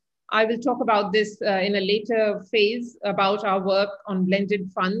 And I will talk about this in a later phase about our work on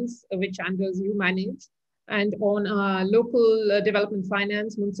blended funds, which Anders, you manage, and on local development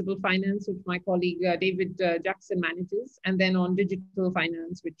finance, municipal finance, which my colleague David Jackson manages, and then on digital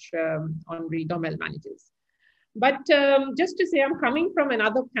finance, which Henri Domel manages. But just to say, I'm coming from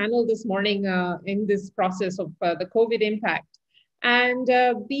another panel this morning in this process of the COVID impact. And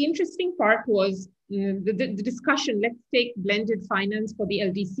the interesting part was the discussion, let's take blended finance for the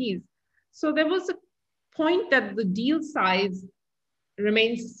LDCs. So there was a point that the deal size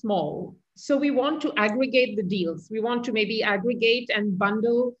remains small. So we want to aggregate the deals. We want to maybe aggregate and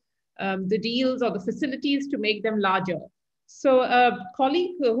bundle the deals or the facilities to make them larger. So a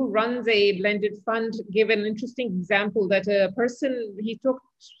colleague who runs a blended fund gave an interesting example that a person, he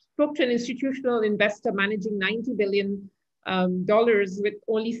spoke to an institutional investor managing $90 billion with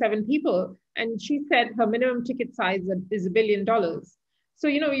only 7 people. And she said her minimum ticket size is $1 billion. So,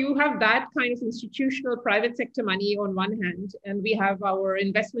 you know, you have that kind of institutional private sector money on one hand, and we have our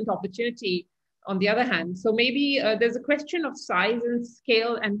investment opportunity on the other hand. So maybe there's a question of size and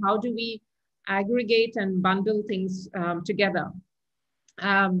scale, and how do we aggregate and bundle things together.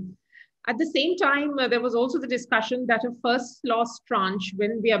 At the same time, there was also the discussion that a first loss tranche,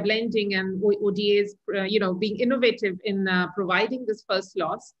 when we are blending and ODAs, being innovative in providing this first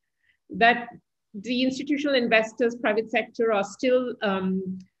loss, that the institutional investors, private sector, are still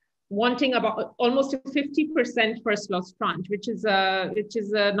wanting about almost a 50% first loss tranche, which is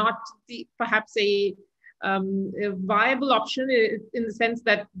not perhaps a viable option in the sense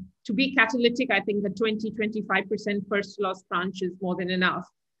that to be catalytic, I think the 20-25% first loss tranche is more than enough.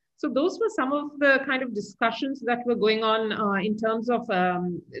 So those were some of the kind of discussions that were going on in terms of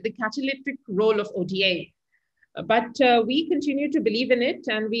the catalytic role of ODA. But we continue to believe in it,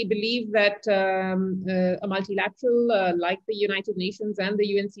 and we believe that a multilateral like the United Nations and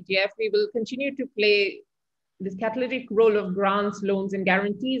the UNCDF, we will continue to play this catalytic role of grants, loans, and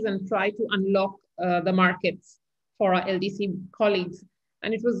guarantees, and try to unlock the markets for our LDC colleagues.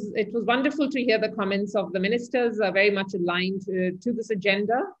 And it was wonderful to hear the comments of the ministers very much aligned to this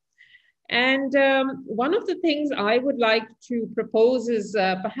agenda. And one of the things I would like to propose is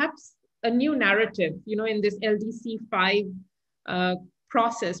perhaps a new narrative, in this LDC5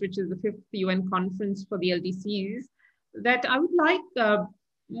 process, which is the 5th UN conference for the LDCs, that I would like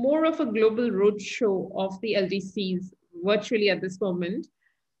more of a global roadshow of the LDCs virtually at this moment,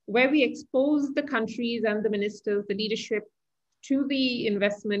 where we expose the countries and the ministers, the leadership, to the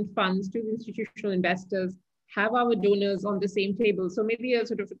investment funds, to the institutional investors, have our donors on the same table. So maybe a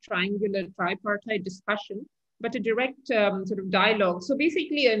sort of a triangular, tripartite discussion, but a direct sort of dialogue. So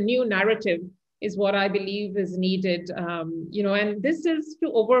basically a new narrative is what I believe is needed, and this is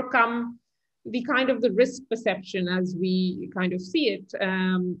to overcome the kind of the risk perception as we kind of see it,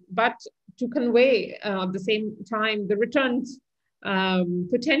 but to convey at the same time the returns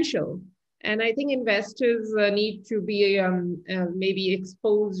potential. And I think investors need to be maybe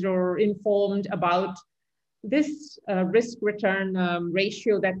exposed or informed about this risk return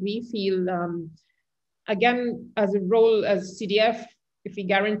ratio that we feel, again, as a role as CDF, if we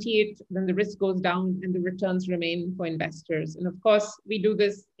guarantee it, then the risk goes down and the returns remain for investors. And of course, we do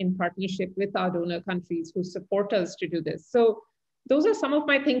this in partnership with our donor countries who support us to do this. So those are some of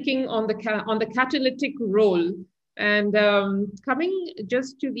my thinking on the catalytic role And coming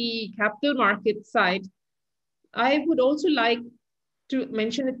just to the capital market side, I would also like to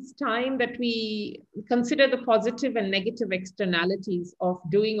mention it's time that we consider the positive and negative externalities of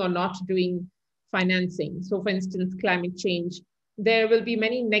doing or not doing financing. So for instance, climate change, there will be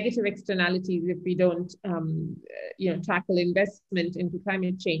many negative externalities if we don't tackle investment into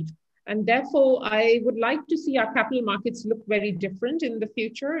climate change. And therefore, I would like to see our capital markets look very different in the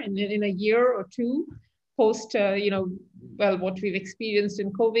future, in a year or two, post, what we've experienced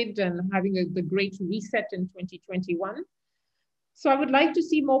in COVID and having the great reset in 2021. So I would like to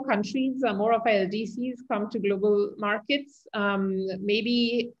see more countries, more of our LDCs come to global markets,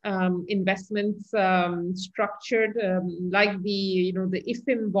 maybe investments structured like the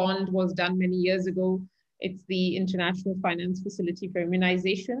IFIM bond was done many years ago. It's the International Finance Facility for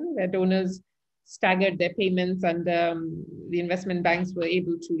Immunization, where donors staggered their payments and the investment banks were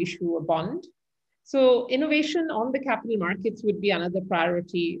able to issue a bond. So innovation on the capital markets would be another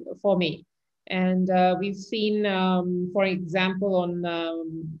priority for me. And we've seen, for example, on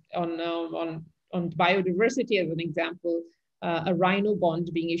biodiversity as an example, a rhino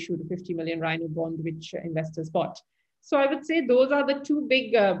bond being issued, a 50 million rhino bond, which investors bought. So I would say those are the two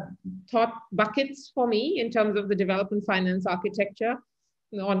big thought buckets for me in terms of the development finance architecture,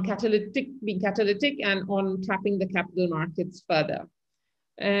 on being catalytic and on tapping the capital markets further.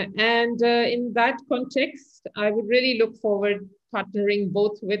 In that context, I would really look forward partnering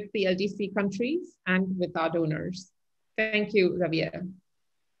both with the LDC countries and with our donors. Thank you, Javier.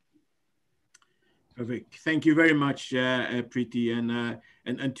 Perfect. Thank you very much, Preeti.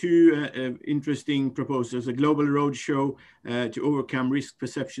 And two interesting proposals: a global roadshow to overcome risk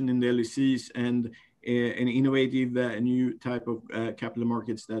perception in the LDCs, and an innovative new type of capital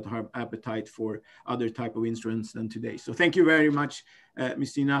markets that have appetite for other type of instruments than today. So thank you very much,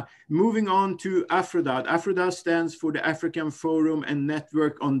 Ms. Tina. Moving on to AFRODAT. AFRODAT stands for the African Forum and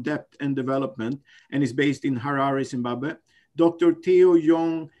Network on Debt and Development, and is based in Harare, Zimbabwe. Dr. Theo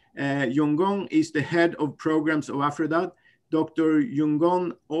Yongon is the head of programs of AFRODAT. Dr.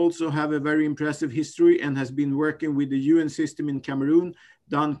 Yongon also have a very impressive history and has been working with the UN system in Cameroon,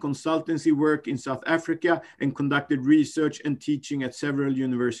 done consultancy work in South Africa, and conducted research and teaching at several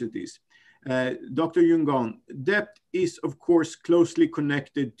universities. Dr. Yongon, debt is of course closely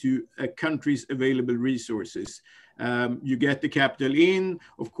connected to a country's available resources. You get the capital in,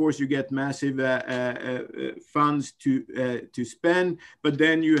 of course you get massive funds to spend, but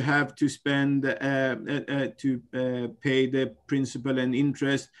then you have to spend to pay the principal and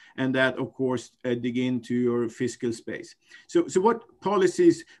interest, and that of course dig into your fiscal space. So what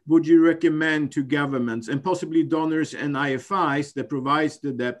policies would you recommend to governments and possibly donors and IFIs that provides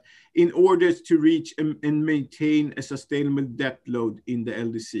the debt in order to reach and maintain a sustainable debt load in the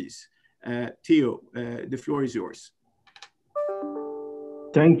LDCs? Theo, the floor is yours.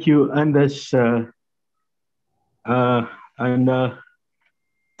 Thank you, Anders. Thank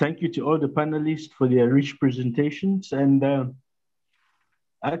you to all the panelists for their rich presentations. And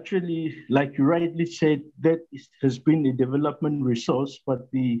actually, like you rightly said, debt has been a development resource,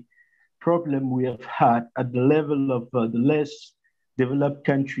 but the problem we have had at the level of the less developed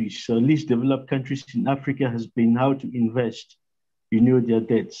countries, least developed countries in Africa, has been how to invest their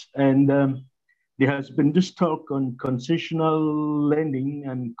debts. And there has been this talk on concessional lending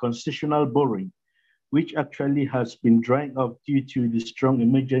and concessional borrowing, which actually has been drying up due to the strong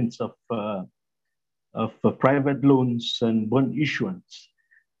emergence of private loans and bond issuance.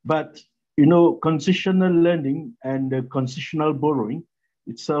 But concessional lending and concessional borrowing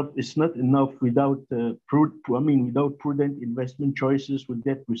itself is not enough without without prudent investment choices with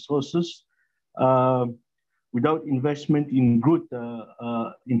debt resources. Without investment in growth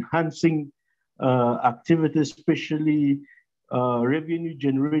enhancing activities, especially revenue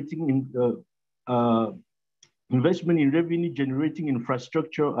generating investment in revenue generating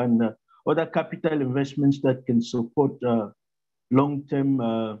infrastructure and other capital investments that can support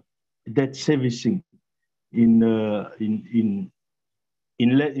long-term debt servicing in the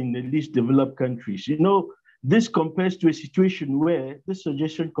least developed countries. This compares to a situation where this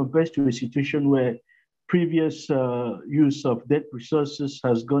suggestion compares to a situation where previous use of debt resources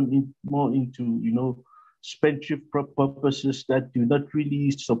has gone more into, spendthrift purposes that do not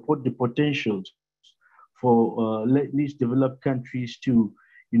really support the potentials for least developed countries to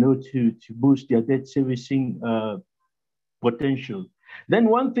boost their debt servicing potential. Then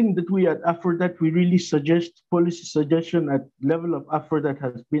one thing that we at AFRODAT, we really suggest, policy suggestion at level of AFRODAT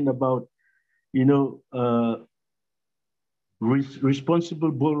has been about,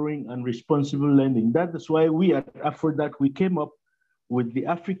 responsible borrowing and responsible lending. That is why we at AFRODAT, we came up with the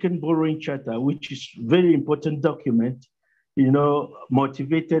African Borrowing Charter, which is a very important document,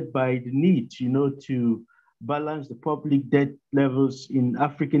 motivated by the need, to balance the public debt levels in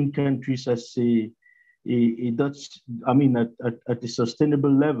African countries at a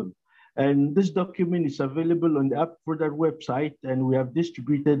sustainable level. And this document is available on the AfroDat website, and we have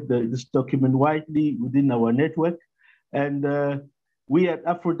distributed this document widely within our network. And we at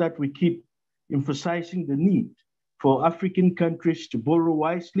AfroDat, we keep emphasizing the need for African countries to borrow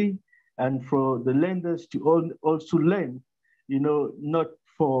wisely and for the lenders to also lend, not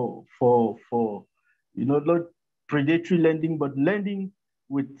not predatory lending, but lending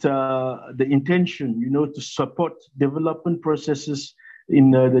with the intention, to support development processes in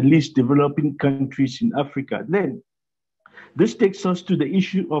the least developing countries in Africa. Then this takes us to the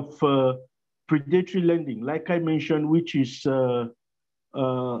issue of predatory lending, like I mentioned, which is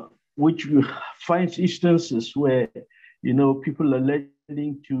which finds instances where people are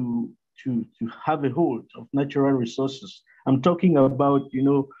lending to have a hold of natural resources. I'm talking about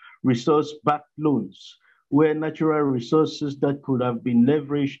resource-backed loans, where natural resources that could have been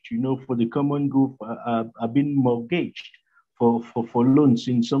leveraged for the common good are being mortgaged for loans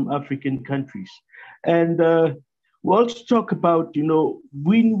in some African countries. And we also talk about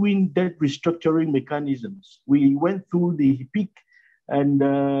win-win debt restructuring mechanisms. We went through the peak, and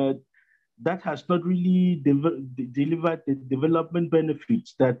that has not really delivered the development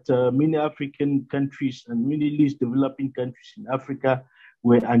benefits that many African countries and many least developing countries in Africa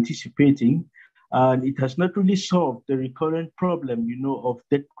were anticipating. And it has not really solved the recurrent problem, of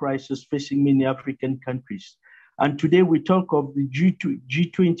debt crisis facing many African countries. And today we talk of the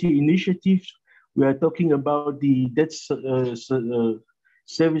G20 initiatives. We are talking about the debt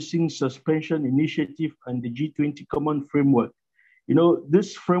servicing suspension initiative and the G20 common framework.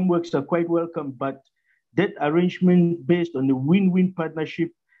 These frameworks are quite welcome, but debt arrangement based on a win-win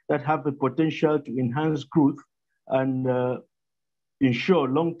partnership that have the potential to enhance growth and ensure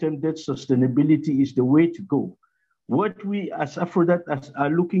long-term debt sustainability is the way to go. What we as AfroDat are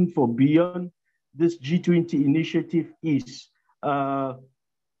looking for beyond this G20 initiative is a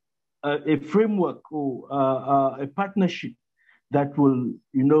framework or a partnership that will,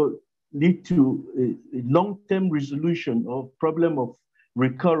 lead to a long-term resolution of problem of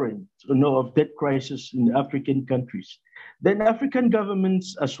recurrent, of debt crisis in African countries. Then African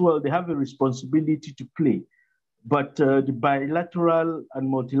governments as well, they have a responsibility to play. But the bilateral and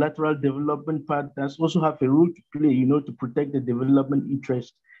multilateral development partners also have a role to play, to protect the development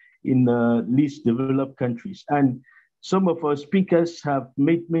interest in least developed countries. And some of our speakers have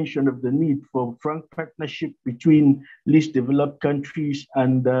made mention of the need for frank partnership between least developed countries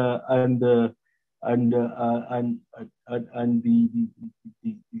and the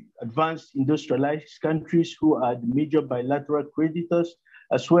advanced industrialized countries who are the major bilateral creditors,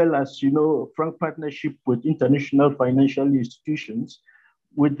 as well as frank partnership with international financial institutions,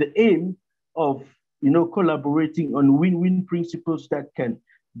 with the aim of collaborating on win-win principles that can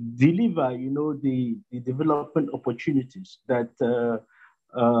deliver the development opportunities that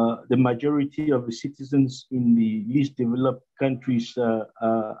the majority of the citizens in the least developed countries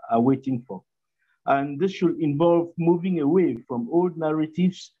are waiting for. And this should involve moving away from old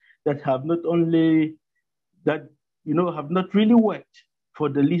narratives that have not only have not really worked for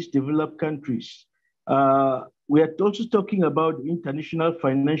the least developed countries. We are also talking about international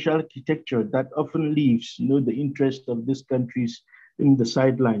financial architecture that often leaves the interest of these countries in the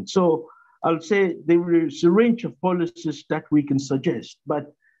sidelines. So I'll say there is a range of policies that we can suggest,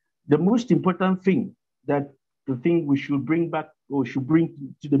 but the most important thing that the thing we should bring back or should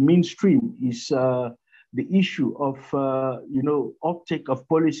bring to the mainstream is the issue of uptake of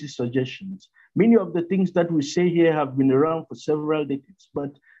policy suggestions. Many of the things that we say here have been around for several decades,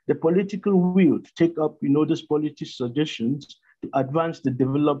 but the political will to take up these policy suggestions to advance the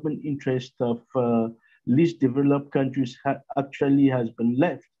development interest of least developed countries actually has been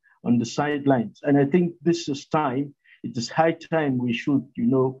left on the sidelines. And I think this is time, it is high time we should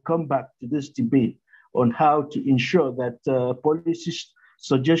come back to this debate on how to ensure that policy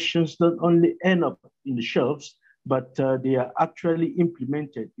suggestions don't only end up in the shelves, but they are actually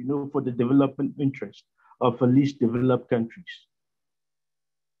implemented for the development interest of least developed countries.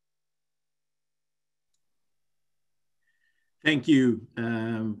 Thank you.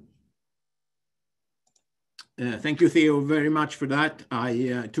 Thank you, Theo, very much for that.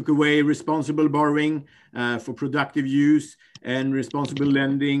 I took away responsible borrowing for productive use and responsible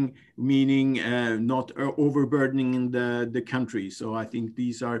lending, meaning not overburdening the country. So I think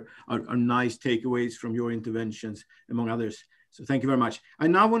these are nice takeaways from your interventions, among others. So thank you very much. I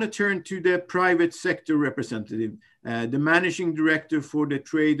now want to turn to the private sector representative, the managing director for the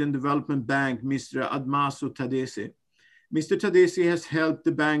Trade and Development Bank, Mr. Admaso Tadese. Mr. Tadese has helped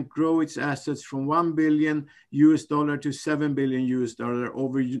the bank grow its assets from $1 billion to $7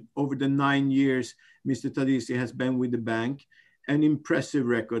 billion over the 9 years Mr. Tadese has been with the bank. An impressive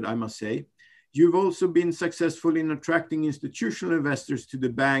record, I must say. You've also been successful in attracting institutional investors to the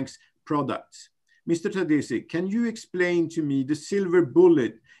bank's products. Mr. Tadese, can you explain to me the silver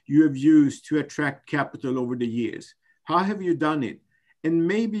bullet you have used to attract capital over the years? How have you done it? And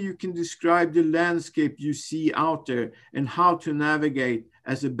maybe you can describe the landscape you see out there and how to navigate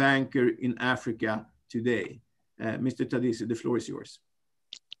as a banker in Africa today. Mr. Tadese, the floor is yours.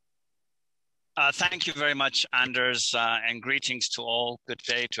 Thank you very much, Anders, and greetings to all. Good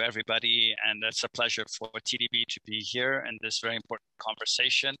day to everybody. And it's a pleasure for TDB to be here in this very important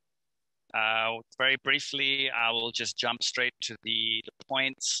conversation. Very briefly, I will just jump straight to the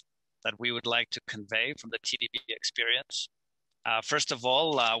points that we would like to convey from the TDB experience. First of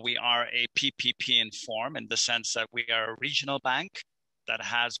all, we are a PPP in form in the sense that we are a regional bank that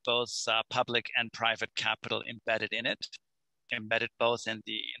has both public and private capital embedded in it, embedded both in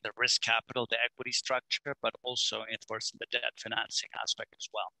the risk capital, the equity structure, but also in the debt financing aspect as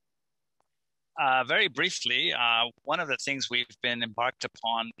well. Very briefly, one of the things we've been embarked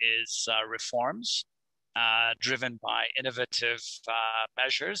upon is reforms driven by innovative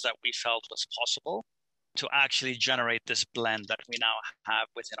measures that we felt was possible to actually generate this blend that we now have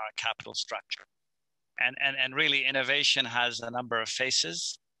within our capital structure. And really, innovation has a number of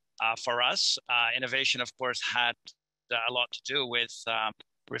faces for us. Innovation, of course, had a lot to do with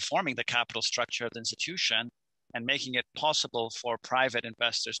reforming the capital structure of the institution and making it possible for private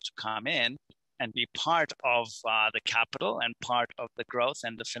investors to come in and be part of the capital and part of the growth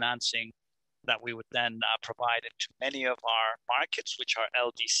and the financing that we would then provide into many of our markets, which are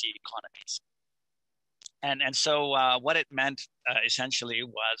LDC economies. And so what it meant essentially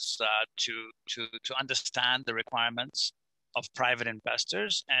was to understand the requirements of private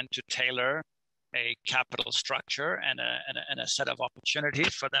investors and to tailor a capital structure and a set of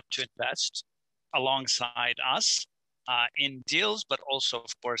opportunities for them to invest alongside us in deals, but also,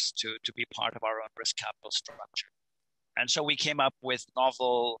 of course, to be part of our own risk capital structure. And so we came up with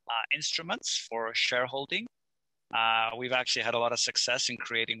novel instruments for shareholding. We've actually had a lot of success in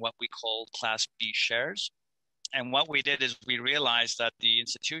creating what we call Class B shares. And what we did is we realized that the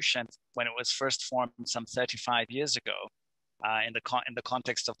institution, when it was first formed some 35 years ago, in the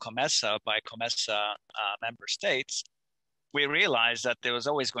context of COMESA by COMESA member states, we realized that there was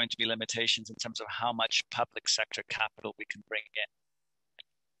always going to be limitations in terms of how much public sector capital we can bring in.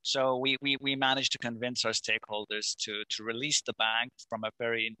 So we managed to convince our stakeholders to release the bank from a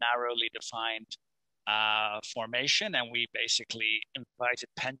very narrowly defined formation. And we basically invited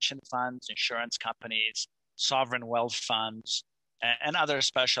pension funds, insurance companies, sovereign wealth funds, and other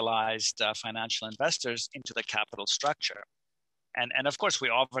specialized financial investors into the capital structure. And of course, we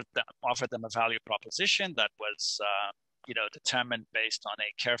offered them a value proposition that was determined based on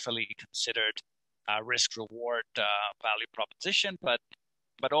a carefully considered risk-reward value proposition. But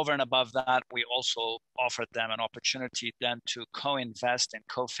over and above that, we also offered them an opportunity then to co-invest and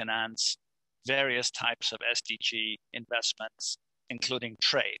co-finance various types of SDG investments, including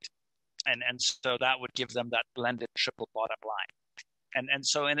trade. And so that would give them that blended triple bottom line. And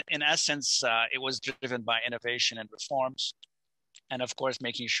so in essence, it was driven by innovation and reforms. And of course,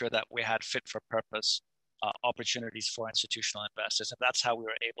 making sure that we had fit for purpose opportunities for institutional investors. And that's how we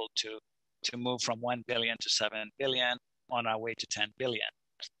were able to move from 1 billion to 7 billion on our way to 10 billion.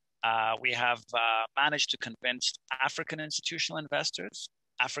 We have managed to convince African institutional investors,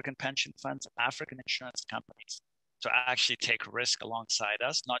 African pension funds, African insurance companies to actually take risk alongside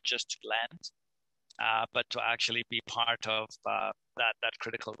us, not just to lend, but to actually be part of that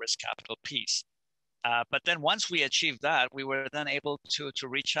critical risk capital piece. But then once we achieved that, we were then able to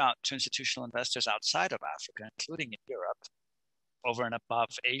reach out to institutional investors outside of Africa, including in Europe, over and above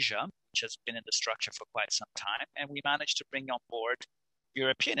Asia, which has been in the structure for quite some time. And we managed to bring on board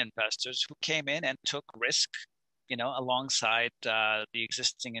European investors who came in and took risk, alongside the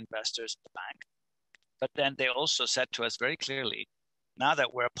existing investors in the bank. But then they also said to us very clearly, now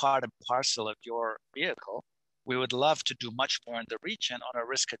that we're part and parcel of your vehicle, we would love to do much more in the region on a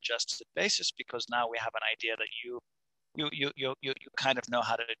risk-adjusted basis, because now we have an idea that you kind of know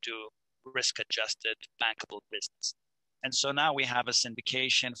how to do risk-adjusted bankable business. And so now we have a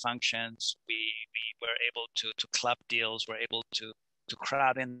syndication functions. We were able to club deals. We're able to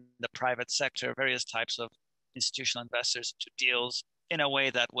crowd in the private sector, various types of institutional investors to deals in a way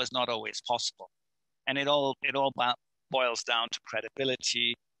that was not always possible. And it all boils down to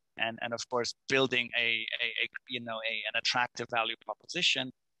credibility and of course building an attractive value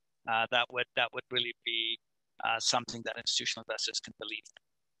proposition that would really be something that institutional investors can believe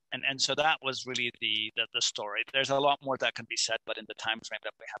in. And so that was really the story. There's a lot more that can be said, but in the time frame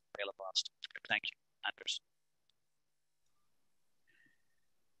that we have available, I'll stop here. Thank you, Anders.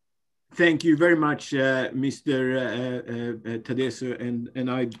 Thank you very much, Mr. Tadeso, and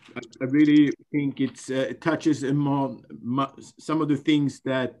I really think it touches on some of the things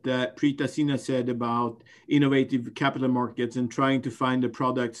that Preeta Sinha said about innovative capital markets and trying to find the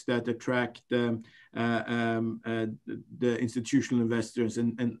products that attract the institutional investors,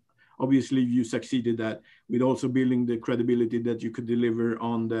 and obviously you succeeded that with also building the credibility that you could deliver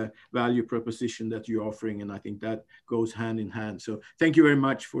on the value proposition that you're offering. And I think that goes hand in hand. So thank you very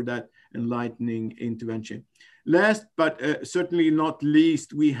much for that enlightening intervention. Last, but certainly not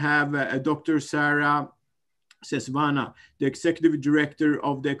least, we have Dr. Sarah Sesvana, the Executive Director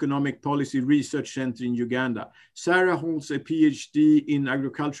of the Economic Policy Research Center in Uganda. Sarah holds a PhD in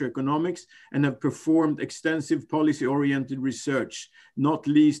agricultural economics and have performed extensive policy-oriented research, not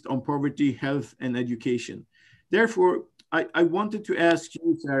least on poverty, health, and education. Therefore, I wanted to ask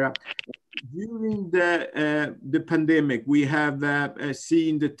you, Sarah, during the pandemic, we have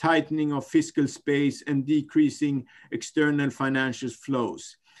seen the tightening of fiscal space and decreasing external financial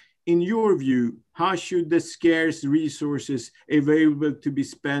flows. In your view, how should the scarce resources available to be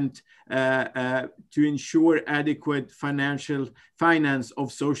spent to ensure adequate finance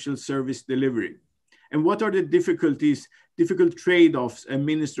of social service delivery? And what are the difficult trade-offs a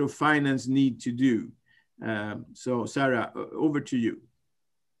Minister of Finance need to do? So Sarah, over to you.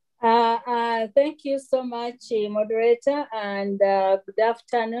 Thank you so much, moderator, and good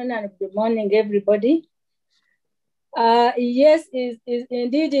afternoon and good morning, everybody. Yes,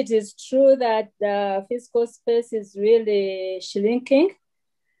 indeed, it is true that the fiscal space is really shrinking,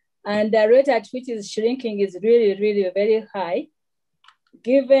 and the rate at which it's shrinking is really, really very high,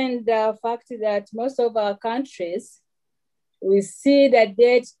 given the fact that most of our countries, we see that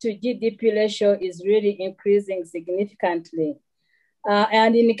debt to GDP ratio is really increasing significantly.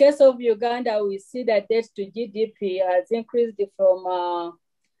 And in the case of Uganda, we see that debt to GDP has increased from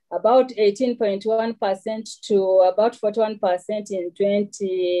about 18.1% to about 41% in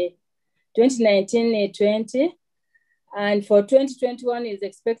 2019-20. And for 2021 is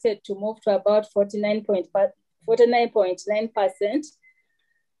expected to move to about 49.9%.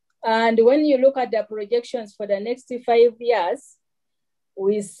 And when you look at the projections for the next 5 years,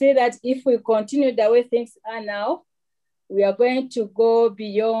 we see that if we continue the way things are now, we are going to go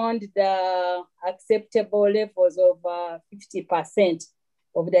beyond the acceptable levels of 50%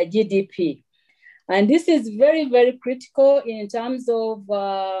 of the GDP. And this is very, very critical in terms of,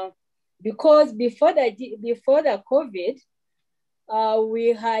 because before the COVID,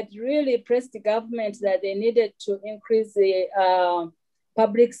 we had really pressed the government that they needed to increase the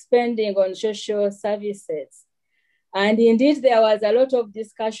public spending on social services. And indeed, there was a lot of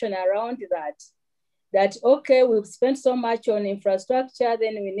discussion around that okay, we've spent so much on infrastructure,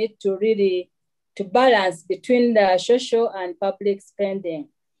 then we need to really to balance between the social and public spending.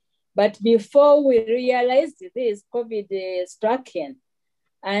 But before we realized this, COVID struck in.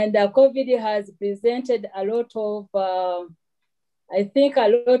 And COVID has presented a lot of, I think, a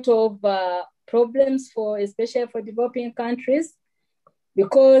lot of problems especially for developing countries.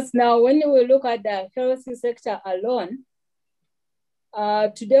 Because now when we look at the health sector alone,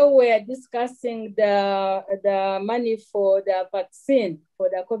 today we are discussing the money for the vaccine, for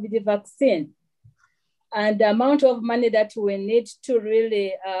the COVID vaccine. And the amount of money that we need to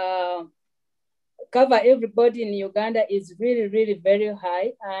really cover everybody in Uganda is really, really very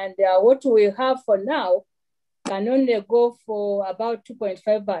high. And what we have for now can only go for about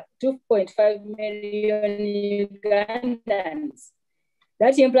 2.5 million Ugandans.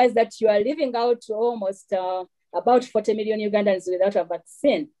 That implies that you are leaving out almost about 40 million Ugandans without a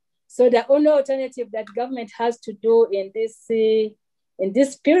vaccine. So the only alternative that government has to do in this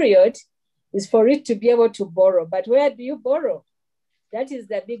period is for it to be able to borrow. But where do you borrow? That is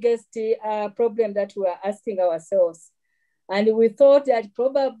the biggest problem that we are asking ourselves. And we thought that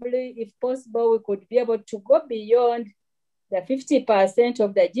probably, if possible, we could be able to go beyond the 50%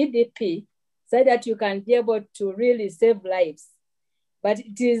 of the GDP so that you can be able to really save lives. But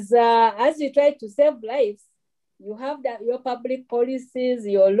it is, as you try to save lives, you have your public policies,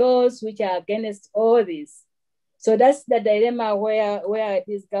 your laws, which are against all this. So that's the dilemma where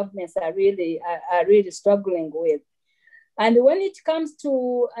these governments are really struggling with. And when it comes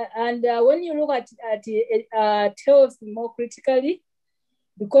to, when you look at health more critically,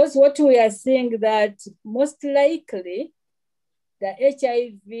 because what we are seeing that most likely the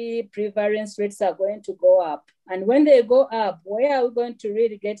HIV prevalence rates are going to go up. And when they go up, where are we going to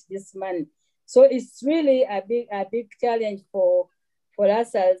really get this money? So it's really a big challenge for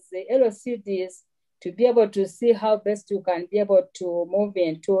us as the LDCs to be able to see how best you can be able to move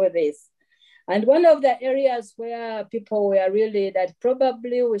into this. And one of the areas where people were really that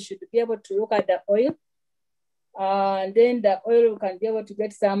probably we should be able to look at the oil, and then the oil can be able to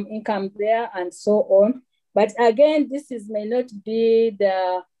get some income there and so on. But again, may not be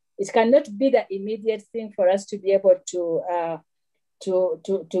it cannot be the immediate thing for us to be able to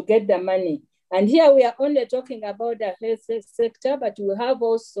get the money. And here we are only talking about the health sector, but we have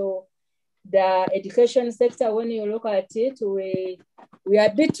also the education sector. When you look at it, we are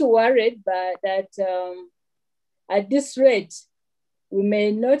a bit worried that at this rate, we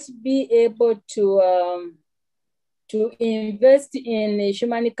may not be able to invest in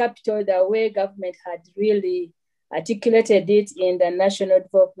human capital the way government had really articulated it in the National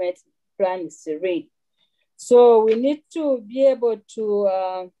Development Plan 3. So we need to be able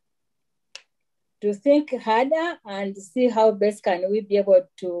to think harder and see how best can we be able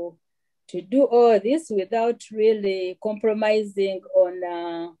to do all this without really compromising on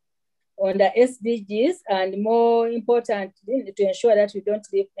the SDGs, and more importantly, to ensure that we don't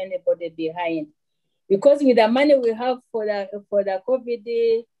leave anybody behind. Because with the money we have for the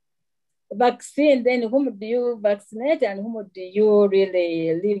COVID vaccine, then whom do you vaccinate and whom do you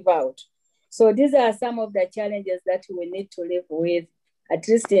really leave out? So these are some of the challenges that we need to live with, at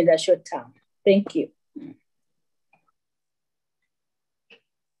least in the short term. Thank you.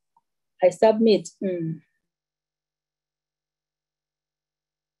 I submit.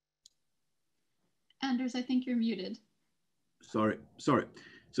 Anders, I think you're muted. Sorry.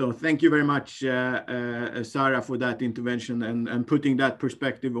 So thank you very much, Sarah, for that intervention and putting that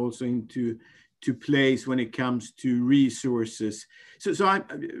perspective also into place when it comes to resources. So I'm,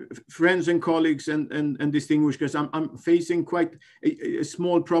 friends and colleagues and distinguished guests, I'm facing quite a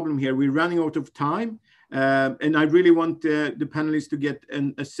small problem here. We're running out of time. And I really want the panelists to get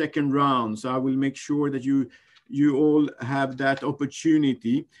a second round. So I will make sure that you all have that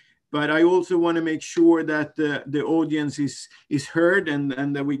opportunity. But I also want to make sure that the audience is heard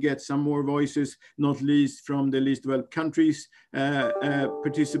and that we get some more voices, not least from the least developed countries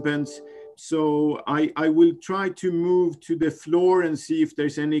participants. So I will try to move to the floor and see if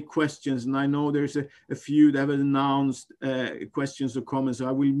there's any questions. And I know there's a few that have announced questions or comments. So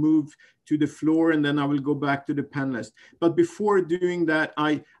I will move to the floor and then I will go back to the panelists. But before doing that,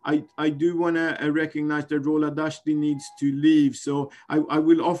 I do want to recognize that Rola Dashti needs to leave. So I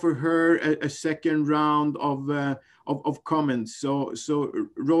will offer her a second round of comments. So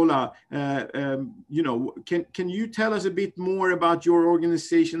Rola, can you tell us a bit more about your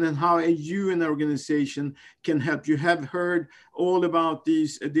organization and how you and the organization can help? You have heard all about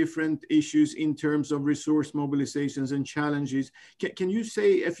these different issues in terms of resource mobilizations and challenges. Can you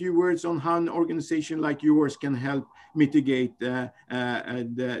say a few words on how an organization like yours can help mitigate the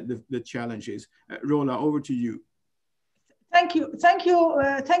challenges? Rola, over to you. Thank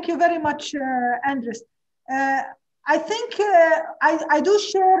you very much, Andres. I think I do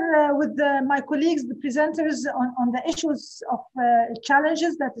share with my colleagues, the presenters, on the issues of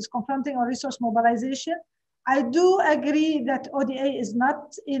challenges that is confronting our resource mobilization. I do agree that ODA is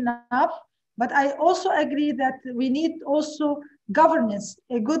not enough, but I also agree that we need also governance,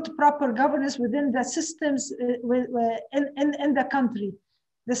 a good, proper governance within the systems in the country.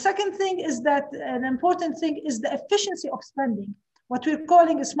 The second thing is that an important thing is the efficiency of spending, what we're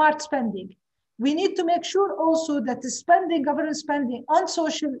calling smart spending. We need to make sure also that the spending, government spending on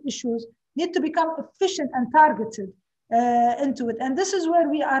social issues need to become efficient and targeted into it. And this is where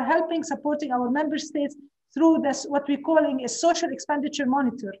we are helping, supporting our member states through this, what we're calling a social expenditure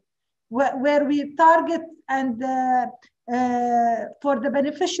monitor, where we target and for the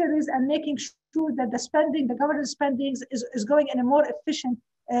beneficiaries and making sure that the spending, the government spending is going in a more efficient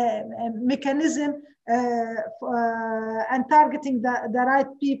mechanism and targeting the right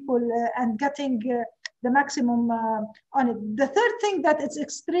people and getting the maximum on it. The third thing that is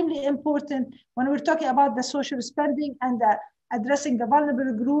extremely important when we're talking about the social spending and addressing the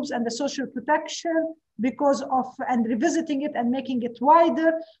vulnerable groups and the social protection because of, and revisiting it and making it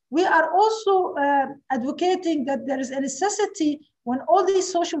wider, we are also advocating that there is a necessity when all these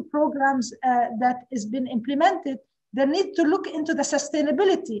social programs that has been implemented, they need to look into the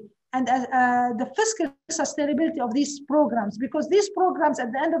sustainability and the fiscal sustainability of these programs, because these programs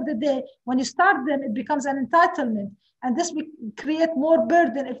at the end of the day, when you start them, it becomes an entitlement. And this will create more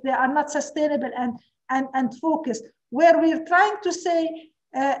burden if they are not sustainable and focused. Where we're trying to say,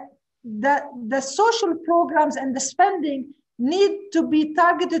 the social programs and the spending need to be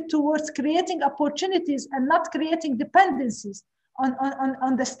targeted towards creating opportunities and not creating dependencies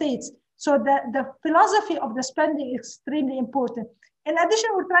on the states. So the philosophy of the spending is extremely important. In addition,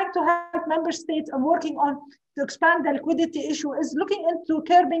 we're trying to help member states and working on to expand the liquidity issue is looking into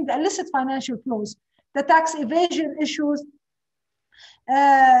curbing the illicit financial flows, the tax evasion issues,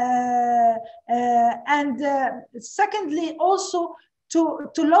 and secondly, also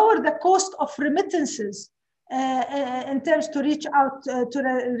to lower the cost of remittances in terms to reach out to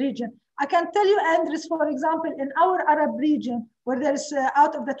the region. I can tell you, Andres, for example, in our Arab region, where there's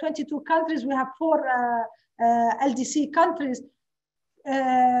out of the 22 countries, we have 4 LDC countries,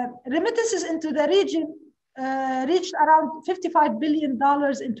 remittances into the region reached around $55 billion in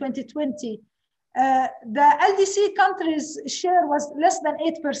 2020. The LDC countries' share was less than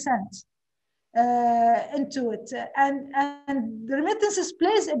 8% into it, and the remittances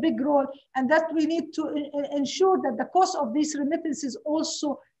plays a big role, and that we need to ensure that the cost of these remittances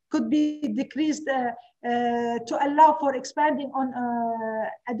also could be decreased to allow for expanding on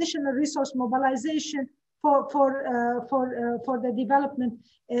additional resource mobilization for the development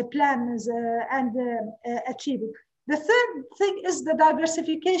plans and achieving. The third thing is the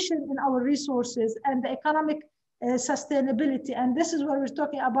diversification in our resources and the economic sustainability. And this is where we're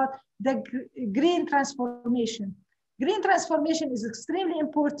talking about the green transformation. Green transformation is extremely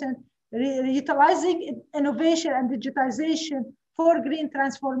important, utilizing innovation and digitization for green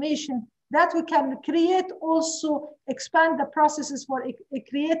transformation, that we can create also expand the processes for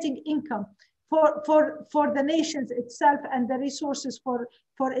creating income for the nations itself and the resources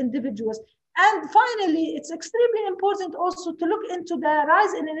for individuals. And finally, it's extremely important also to look into the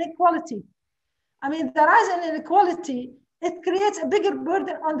rise in inequality. I mean, the rise in inequality, it creates a bigger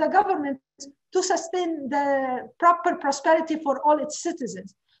burden on the government to sustain the proper prosperity for all its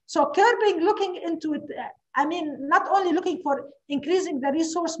citizens. So curbing, looking into it, I mean, not only looking for increasing the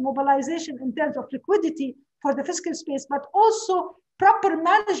resource mobilization in terms of liquidity for the fiscal space, but also proper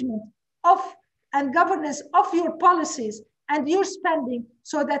management of and governance of your policies and your spending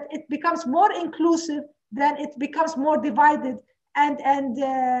so that it becomes more inclusive than it becomes more divided and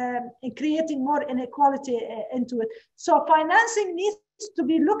creating more inequality into it. So financing needs to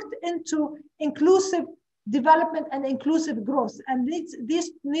be looked into inclusive development and inclusive growth, and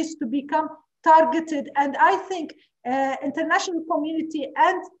this needs to become targeted. And I think international community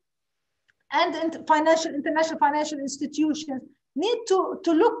and international financial institutions need to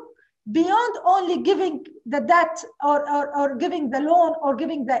look beyond only giving the debt or giving the loan or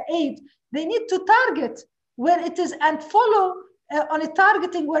giving the aid. They need to target where it is and follow on a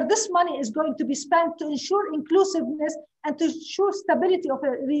targeting where this money is going to be spent to ensure inclusiveness and to ensure stability of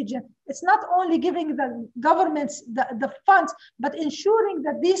a region. It's not only giving the governments the funds, but ensuring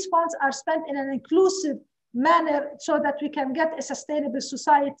that these funds are spent in an inclusive manner so that we can get a sustainable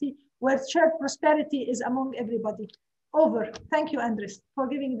society where shared prosperity is among everybody. Over. Thank you, Andres, for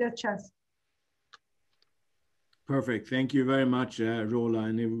giving that chance. Perfect. Thank you very much, Rola.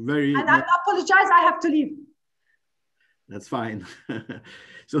 And I apologize, I have to leave. That's fine.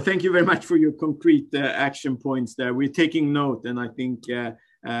 So thank you very much for your concrete action points there. We're taking note, and I think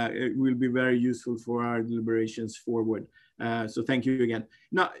it will be very useful for our deliberations forward. So thank you again.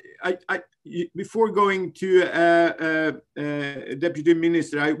 Now, before going to Deputy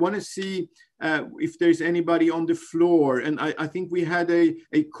Minister, I want to see if there's anybody on the floor. And I think we had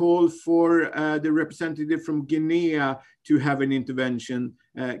a call for the representative from Guinea to have an intervention.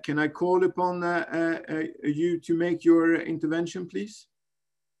 Can I call upon you to make your intervention, please?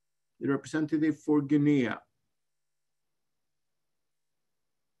 The representative for Guinea.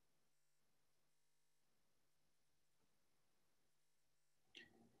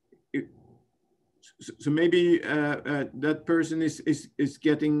 So maybe that person is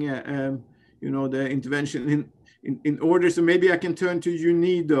getting, you know, the intervention in order. So maybe I can turn to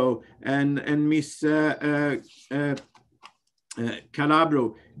Unido and Miss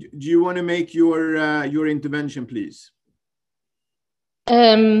Calabro. Do you want to make your intervention, please?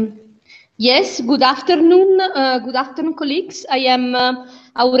 Yes, good afternoon. Good afternoon, colleagues. I am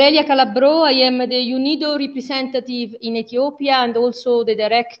Aurelia Calabro. I am the UNIDO representative in Ethiopia and also the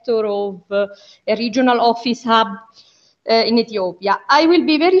director of a regional office hub in Ethiopia. I will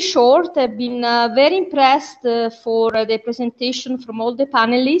be very short. I've been very impressed for the presentation from all the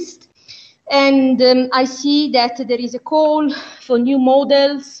panelists. And I see that there is a call for new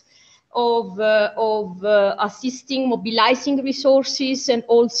models of assisting, mobilizing resources, and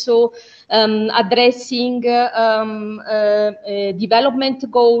also addressing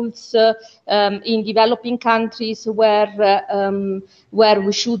development goals in developing countries where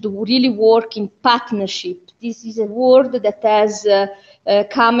we should really work in partnership. This is a word that has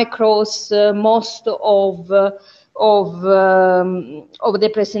come across most of the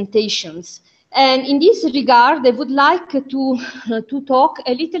presentations. And in this regard, I would like to talk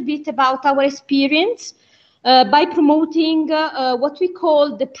a little bit about our experience by promoting what we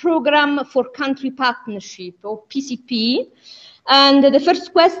call the Program for Country Partnership, or PCP. And the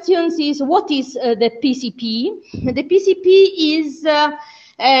first question is, what is the PCP? The PCP is a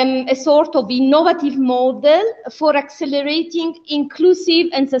sort of innovative model for accelerating inclusive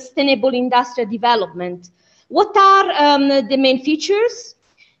and sustainable industrial development. What are the main features?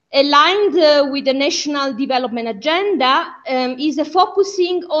 Aligned with the National Development Agenda, is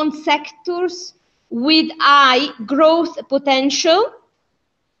focusing on sectors with high growth potential,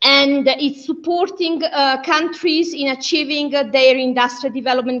 and it's supporting countries in achieving their industrial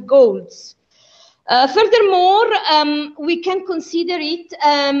development goals. Furthermore, we can consider it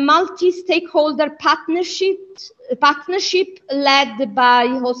a multi-stakeholder partnership led by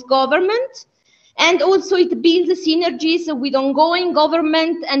host government, and also it builds synergies with ongoing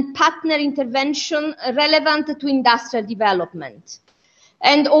government and partner intervention relevant to industrial development.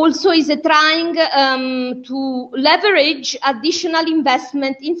 And also is trying to leverage additional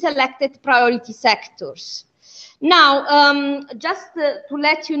investment in selected priority sectors. Now, just to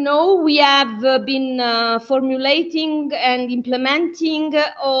let you know, we have been formulating and implementing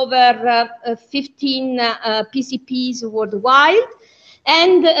over 15 PCPs worldwide,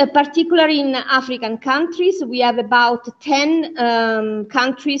 and particularly in African countries. We have about 10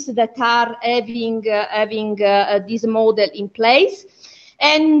 countries that are having this model in place.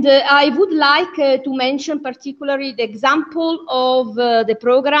 And I would like to mention particularly the example of the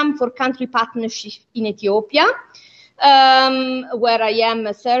program for country partnership in Ethiopia, where I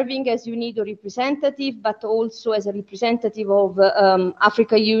am serving as UNIDO representative, but also as a representative of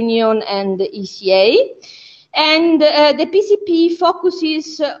Africa Union and the ECA. And the PCP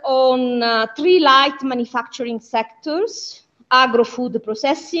focuses on 3 light manufacturing sectors: agro-food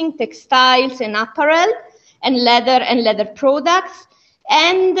processing, textiles and apparel, and leather products.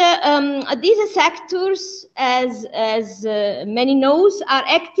 And these sectors, as many knows, are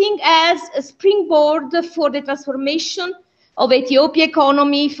acting as a springboard for the transformation of Ethiopian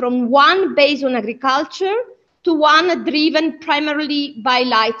economy from one based on agriculture to one driven primarily by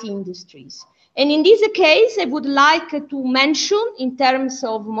light industries. And in this case, I would like to mention, in terms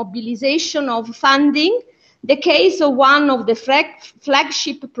of mobilization of funding, the case of one of the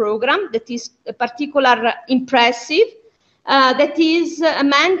flagship program that is particularly impressive, that is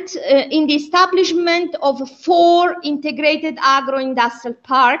meant in the establishment of 4 integrated agro-industrial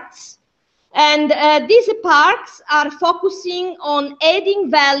parks. And these parks are focusing on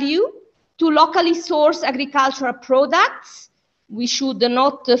adding value to locally sourced agricultural products. We should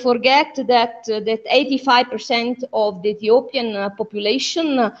not forget that 85% of the Ethiopian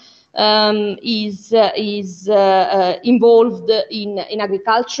population is involved in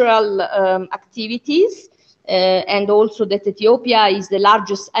agricultural activities. And also that Ethiopia is the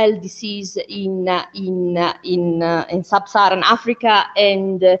largest LDCs in sub-Saharan Africa,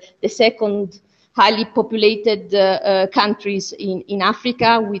 and the second highly populated countries in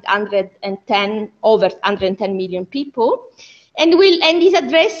Africa, with over 110 million people, and is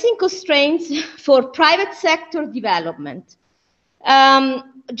addressing constraints for private sector development.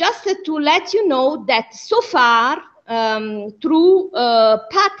 Just to let you know that so far, through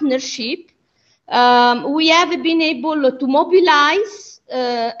partnership, we have been able to mobilize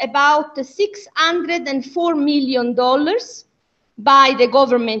about $604 million by the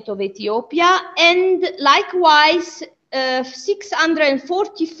government of Ethiopia, and likewise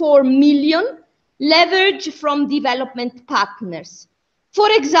 644 million leverage from development partners.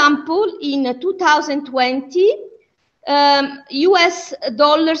 For example, in 2020, US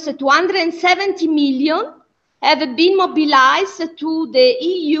dollars 270 million have been mobilized to the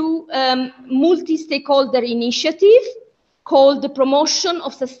EU multi-stakeholder initiative called the Promotion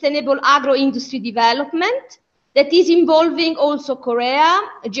of Sustainable Agro-Industry Development, that is involving also Korea,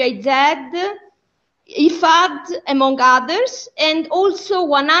 JZ, IFAD, among others, and also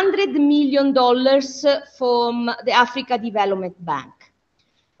 $100 million from the Africa Development Bank.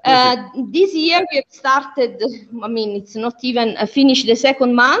 This year we have started, it's not even finished the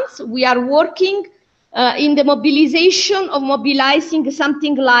second month. We are working in the mobilizing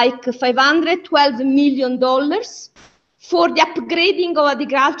something like $512 million for the upgrading of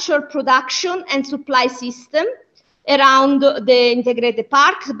agricultural production and supply system around the integrated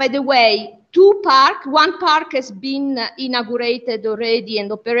parks. By the way, one park has been inaugurated already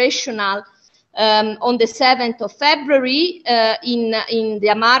and operational on the 7th of February in the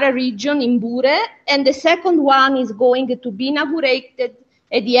Amara region in Bure, and the second one is going to be inaugurated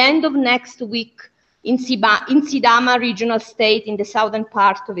at the end of next week in Sidama regional state in the southern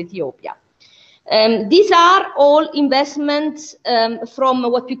part of Ethiopia. These are all investments from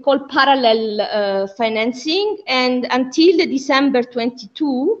what we call parallel financing, and until December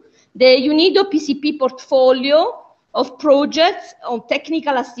 22, the UNIDO PCP portfolio of projects on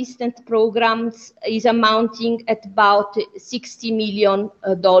technical assistance programs is amounting at about $60 million,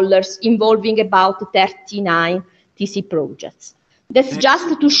 involving about 39 TC projects. That's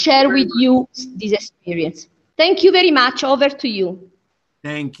just to share with you this experience. Thank you very much. Over to you.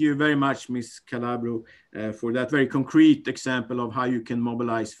 Thank you very much, Ms. Calabro, for that very concrete example of how you can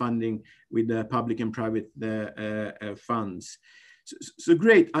mobilize funding with the public and private funds. So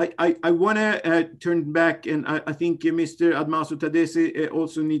great. I want to turn back, and I think Mr. Admaso Tadesse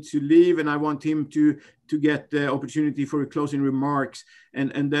also needs to leave, and I want him to get the opportunity for closing remarks.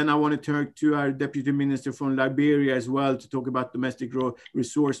 And then I want to turn to our Deputy Minister from Liberia as well to talk about domestic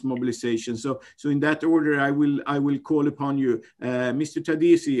resource mobilization. So in that order, I will call upon you. Mr.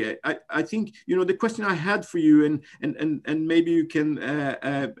 Tadesse, I think, the question I had for you, and maybe you can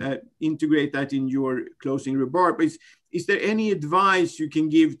integrate that in your closing remark, is there any advice you can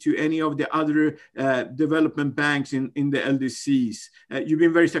give to any of the other development banks in the LDCs? You've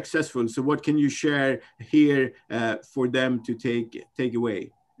been very successful, so what can you share here for them to take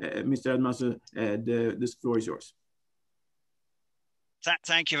away? Mr. Admaso, the floor is yours.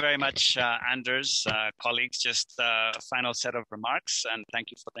 Thank you very much, Anders. Colleagues, just a final set of remarks, and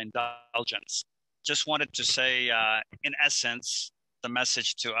thank you for the indulgence. Just wanted to say, in essence, the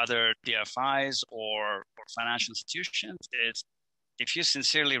message to other DFIs or financial institutions is, if you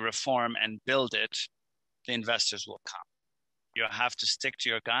sincerely reform and build it, the investors will come. You have to stick to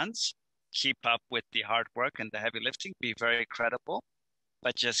your guns, keep up with the hard work and the heavy lifting, be very credible,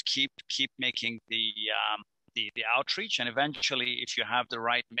 but just keep making the outreach, and eventually, if you have the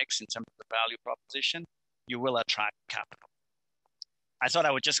right mix in terms of the value proposition, you will attract capital. I thought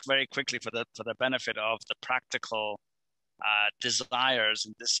I would just very quickly, for the benefit of the practical desires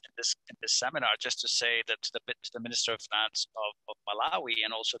in this seminar, just to say that to the Minister of Finance of Malawi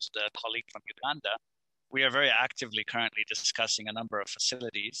and also to the colleague from Uganda, we are very actively currently discussing a number of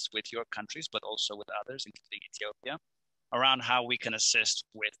facilities with your countries, but also with others, including Ethiopia, around how we can assist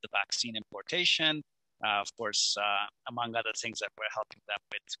with the vaccine importation. Of course, among other things that we're helping them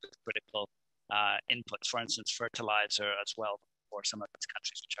with critical inputs, for instance, fertilizer as well for some of these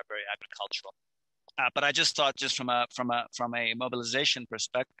countries which are very agricultural. But I just thought, just from a mobilization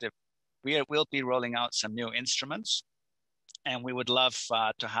perspective, we'll be rolling out some new instruments, and we would love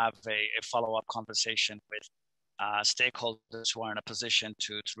to have a follow-up conversation with stakeholders who are in a position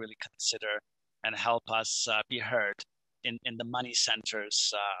to really consider and help us be heard in the money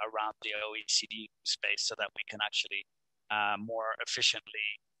centers around the OECD space, so that we can actually more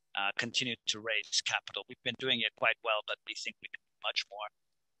efficiently continue to raise capital. We've been doing it quite well, but we think we can do much more.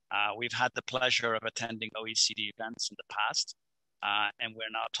 We've had the pleasure of attending OECD events in the past, and we're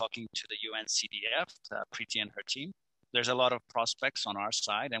now talking to the UNCDF, Preeti and her team. There's a lot of prospects on our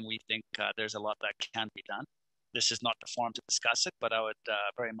side, and we think there's a lot that can be done. This is not the forum to discuss it, but I would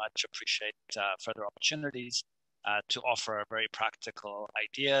very much appreciate further opportunities to offer very practical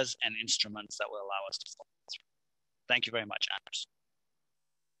ideas and instruments that will allow us to follow through. Thank you very much, Anders.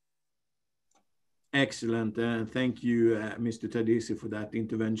 Excellent. Thank you, Mr. Tadesse, for that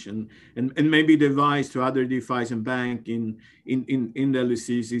intervention. And maybe the advice to other DFIs and banks in the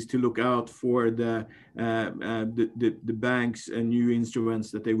LDCs is to look out for the banks and new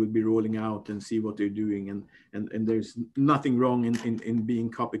instruments that they will be rolling out, and see what they're doing. And there's nothing wrong in being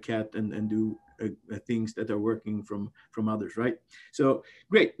copycat and do things that are working from others, right? So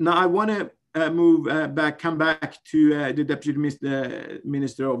great. Now I want to come back to the Deputy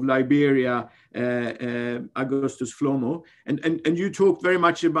Minister of Liberia, Augustus Flomo, and you talked very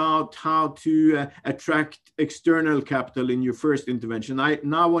much about how to attract external capital in your first intervention. I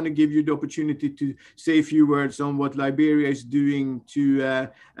now want to give you the opportunity to say a few words on what Liberia is doing to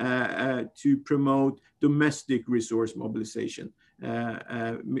promote domestic resource mobilization.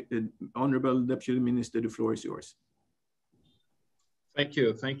 Honorable Deputy Minister, the floor is yours. Thank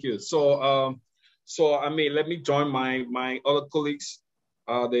you. So I mean, let me join my other colleagues.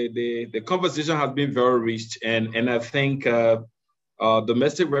 The conversation has been very rich, and I think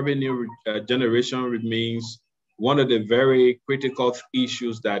domestic revenue generation remains one of the very critical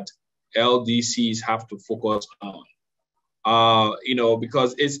issues that LDCs have to focus on. You know,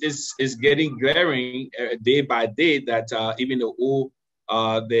 because it's getting glaring day by day that even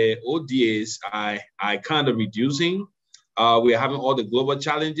the ODAs are kind of reducing. We're having all the global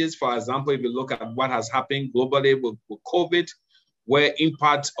challenges. For example, if you look at what has happened globally with COVID, where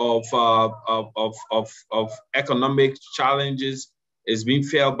impact of economic challenges is being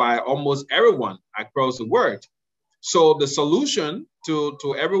felt by almost everyone across the world. So the solution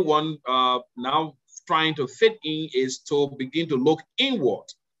to everyone now trying to fit in is to begin to look inward.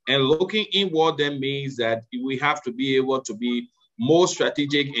 And looking inward then means that we have to be able to be more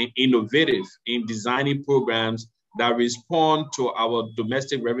strategic and innovative in designing programs that respond to our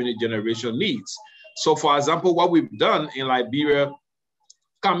domestic revenue generation needs. So for example, what we've done in Liberia,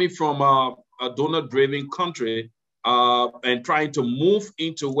 coming from a donor-driven country and trying to move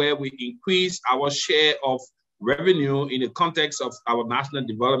into where we increase our share of revenue in the context of our national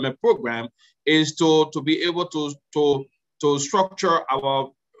development program, is to be able to structure our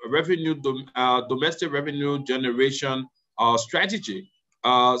revenue, domestic revenue generation strategy.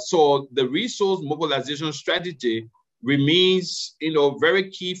 So the resource mobilization strategy remains, very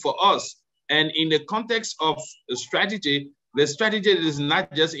key for us. And in the context of the strategy is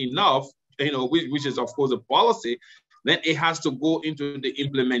not just enough, which is of course a policy, then it has to go into the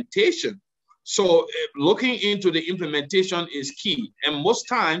implementation. So looking into the implementation is key. And most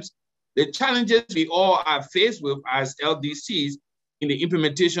times, the challenges we all are faced with as LDCs in the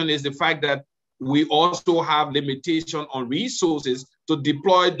implementation is the fact that we also have limitation on resources to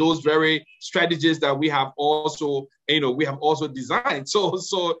deploy those very strategies that we have also, designed. So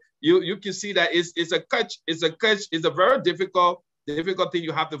you can see that it's a very difficult thing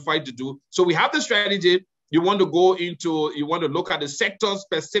you have to fight to do. So we have the strategy. You want to look at the sector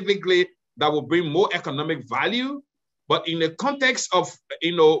specifically that will bring more economic value. But in the context of,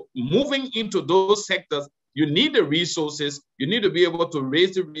 moving into those sectors, you need the resources. You need to be able to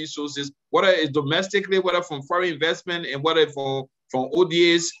raise the resources, whether it's domestically, whether from foreign investment, and whether from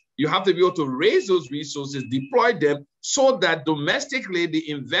ODAs. You have to be able to raise those resources, deploy them, so that domestically the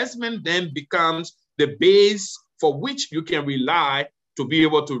investment then becomes the base for which you can rely to be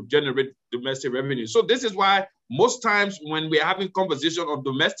able to generate domestic revenue. So this is why most times when we're having conversation on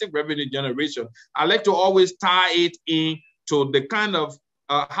domestic revenue generation, I like to always tie it in to the kind of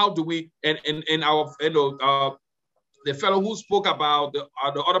how do we, and our, the fellow who spoke about, the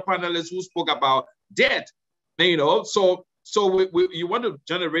other panelists who spoke about debt, so you want to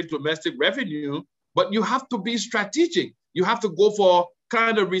generate domestic revenue, but you have to be strategic. You have to go for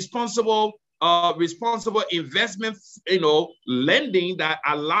kind of responsible investment, lending that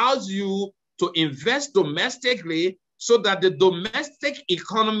allows you to invest domestically so that the domestic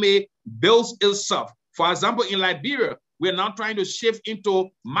economy builds itself. For example, in Liberia, we're now trying to shift into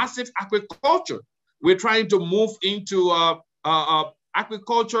massive agriculture. We're trying to move into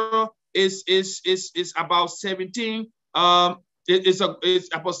agriculture is about 17. It's about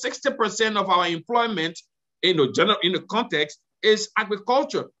 60% of our employment in the context is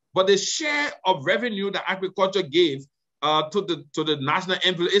agriculture. But the share of revenue that agriculture gave to the national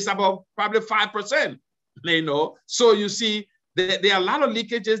envelope is about probably 5%. So you see, there are a lot of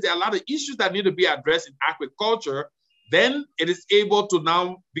leakages. There are a lot of issues that need to be addressed in agriculture. Then it is able to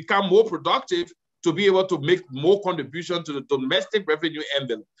now become more productive to be able to make more contribution to the domestic revenue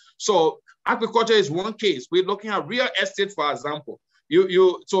envelope. So agriculture is one case. We're looking at real estate, for example.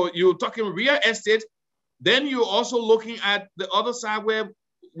 So you're talking real estate. Then you're also looking at the other side where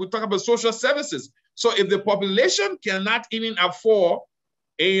we talk about social services. So if the population cannot even afford,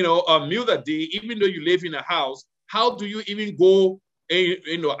 a meal a day, even though you live in a house, how do you even go,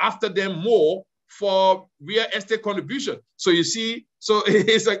 after them more for real estate contribution? So you see, so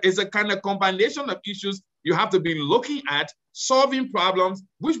it's a kind of combination of issues you have to be looking at, solving problems,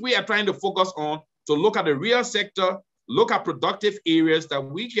 which we are trying to focus on, to look at the real sector, look at productive areas that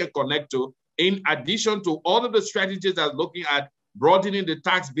we can connect to, in addition to all of the strategies that are looking at broadening the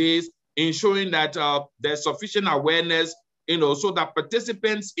tax base, ensuring that there's sufficient awareness, so that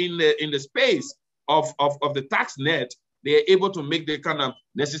participants in the space of the tax net, they're able to make the kind of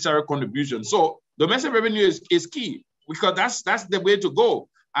necessary contribution. So domestic revenue is key, because that's the way to go.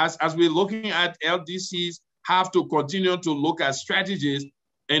 As we're looking at LDCs, have to continue to look at strategies,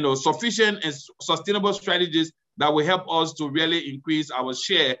 sufficient and sustainable strategies that will help us to really increase our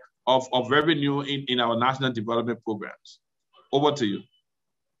share of revenue in our national development programs. Over to you.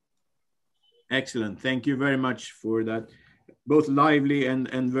 Excellent. Thank you very much for that. both lively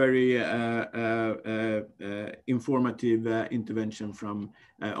and very informative intervention from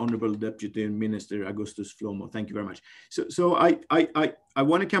Honorable Deputy Minister Augustus Flomo. Thank you very much. So I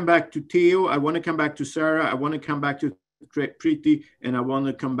want to come back to Theo. I want to come back to Sarah. I want to come back to Preeti, and I want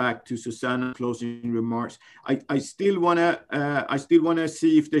to come back to Susanna. Closing remarks. I still want to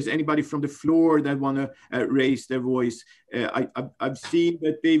see if there's anybody from the floor that want to raise their voice. I've seen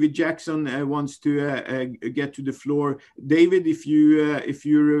that David Jackson wants to get to the floor. David, if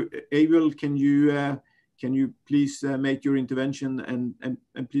you're able, can you please make your intervention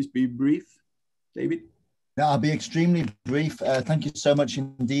and please be brief, David? Yeah, I'll be extremely brief. Thank you so much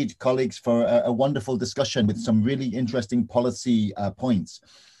indeed, colleagues, for a wonderful discussion with some really interesting policy points.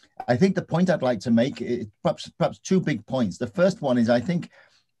 I think the point I'd like to make is perhaps two big points. The first one is I think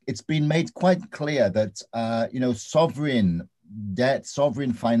it's been made quite clear that sovereign debt,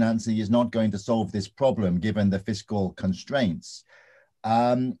 sovereign financing is not going to solve this problem given the fiscal constraints.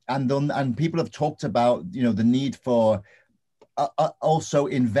 And people have talked about the need for also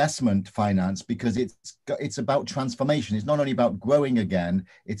investment finance, because it's about transformation. It's not only about growing again,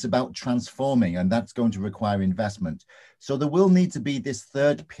 it's about transforming, and that's going to require investment. So there will need to be this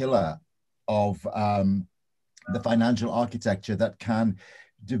third pillar of the financial architecture that can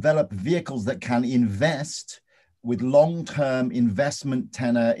develop vehicles that can invest with long-term investment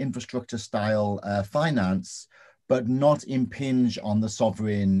tenor, infrastructure style finance, but not impinge on the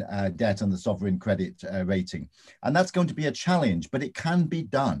sovereign debt and the sovereign credit rating. And that's going to be a challenge, but it can be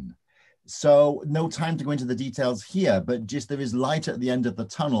done. So no time to go into the details here, but just there is light at the end of the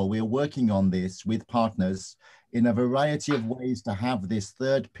tunnel. We're working on this with partners in a variety of ways to have this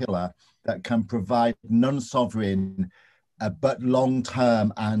third pillar that can provide non-sovereign, but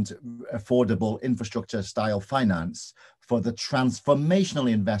long-term and affordable infrastructure style finance for the transformational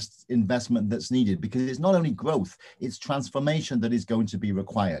investment that's needed, because it's not only growth, it's transformation that is going to be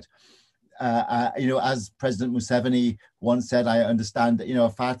required. As President Museveni once said, I understand that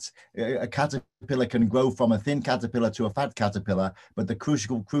a caterpillar can grow from a thin caterpillar to a fat caterpillar, but the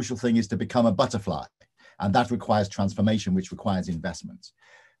crucial thing is to become a butterfly, and that requires transformation, which requires investment.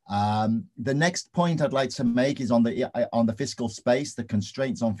 The next point I'd like to make is on the fiscal space, the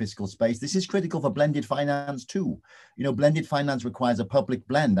constraints on fiscal space. This is critical for blended finance too. Blended finance requires a public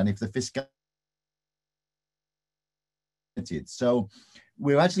blend, and if the fiscal so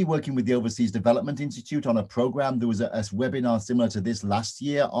we're actually working with the Overseas Development Institute on a program. There was a webinar similar to this last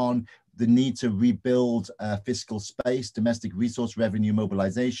year on the need to rebuild fiscal space, domestic resource revenue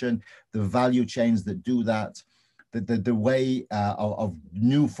mobilization, the value chains that do that, the way of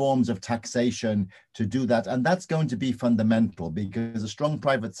new forms of taxation to do that. And that's going to be fundamental, because a strong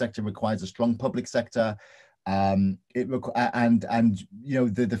private sector requires a strong public sector. The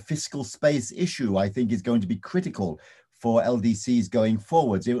fiscal space issue, I think, is going to be critical for LDCs going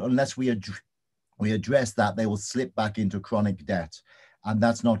forwards. Unless we address that, they will slip back into chronic debt. And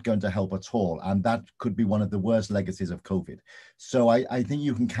that's not going to help at all. And that could be one of the worst legacies of COVID. So I think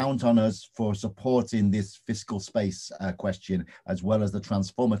you can count on us for support in this fiscal space question, as well as the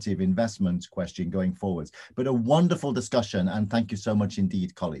transformative investment question going forwards. But a wonderful discussion, and thank you so much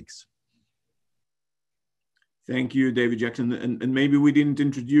indeed, colleagues. Thank you, David Jackson. And maybe we didn't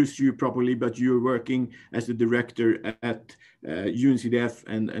introduce you properly, but you're working as the director at UNCDF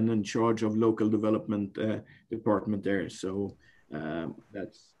and in charge of local development department there. So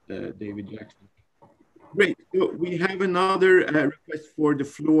that's David Jackson. Great. So we have another request for the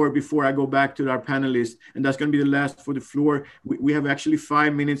floor before I go back to our panelists, and that's going to be the last for the floor. We have actually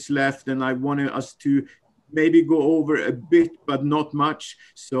 5 minutes left, and I wanted us to maybe go over a bit, but not much.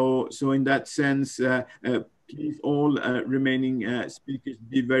 So in that sense, please all remaining speakers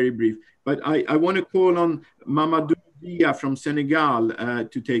be very brief. But I want to call on Mamadou Dia from Senegal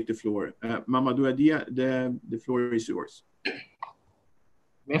to take the floor. Mamadou Dia, the floor is yours.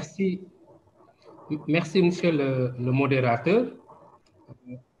 Merci. Merci, monsieur le modérateur.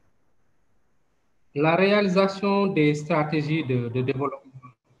 La réalisation des stratégies de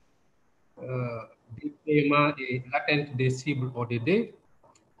développement du paiement et l'atteinte des cibles ODD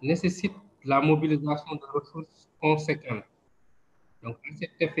nécessite la mobilisation de ressources conséquentes. Donc, à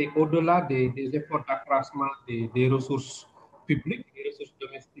cet effet, au-delà des efforts d'accroissement des ressources publiques, des ressources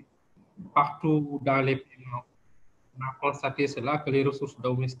domestiques, partout dans les paiements, on a constaté cela, que les ressources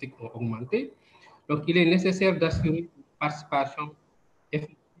domestiques ont augmenté. Donc, il est nécessaire d'assurer une participation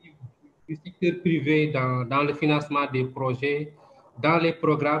effective du secteur privé dans le financement des projets, dans les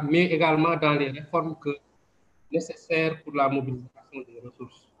programmes, mais également dans les réformes nécessaires pour la mobilisation des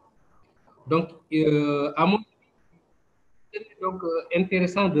ressources. Donc, à mon avis, c'est donc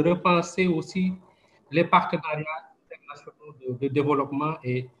intéressant de repenser aussi les partenariats nationaux de développement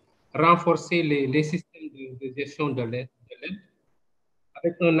et renforcer les systèmes de gestion de l'aide,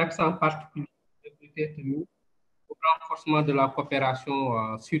 avec un accent particulier peut-être mis au renforcement de la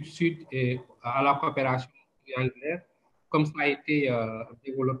coopération sud-sud et à la coopération triangulaire, comme ça a été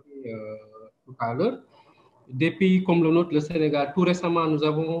développé tout à l'heure. Des pays comme le nôtre, le Sénégal, tout récemment, nous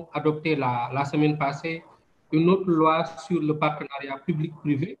avons adopté la semaine passée une autre loi sur le partenariat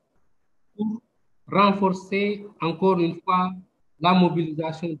public-privé pour renforcer encore une fois la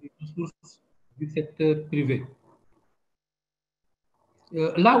mobilisation des ressources du secteur privé.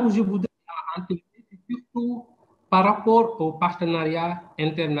 Là où je voudrais en tenir, c'est surtout par rapport au partenariat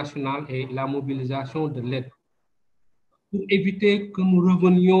international et la mobilisation de l'aide, pour éviter que nous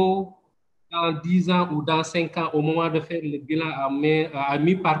revenions dans 10 ans ou dans 5 ans, au moment de faire le bilan à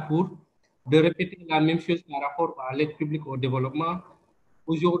mi-parcours, de répéter la même chose par rapport à l'aide publique au développement.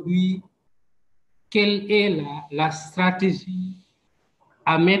 Aujourd'hui, quelle est la stratégie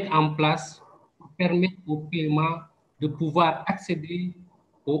à mettre en place pour permettre aux paiements de pouvoir accéder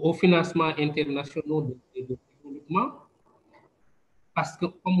aux financements internationaux de développement? Parce que,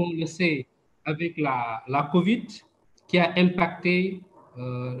 comme on le sait, avec la COVID, qui a impacté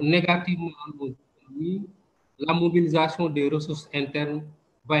négativement nos économies, la mobilisation des ressources internes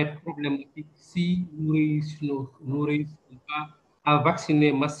va être problématique si nous ne réussissons pas à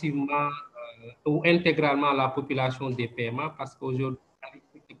vacciner massivement ou intégralement la population des paiements, parce qu'aujourd'hui, avec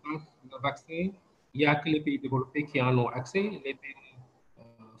le vaccin, il n'y a que les pays développés qui en ont accès. Les pays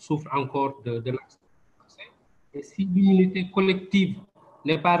souffrent encore de l'accès au vaccin. Et si l'immunité collective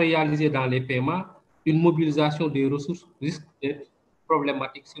n'est pas réalisée dans les paiements, une mobilisation des ressources risque d'être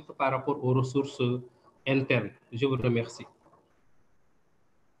problématique, surtout par rapport aux ressources internes. Je vous remercie.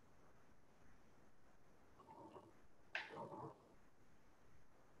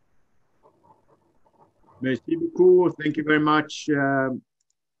 Merci beaucoup. Thank you very much,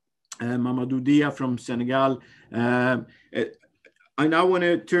 Mamadou Dia from Senegal. I now want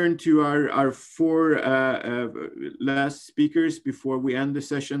to turn to our four last speakers before we end the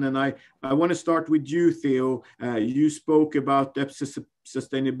session. And I want to start with you, Theo. You spoke about debt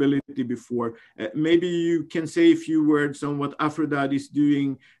sustainability before. Maybe you can say a few words on what Aphrodite is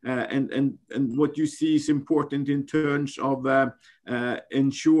doing and what you see is important in terms of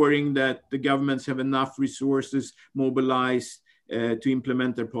ensuring that the governments have enough resources mobilized to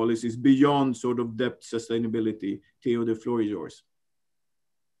implement their policies beyond sort of debt sustainability. Theo, the floor is yours.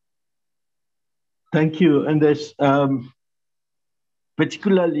 Thank you. And there's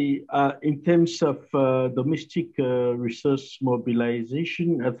particularly in terms of domestic resource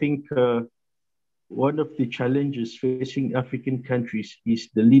mobilization, I think one of the challenges facing African countries is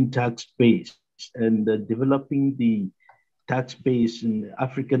the lean tax base, and developing the tax base in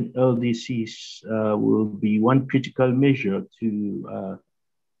African LDCs will be one critical measure to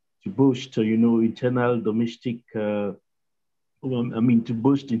boost, internal domestic to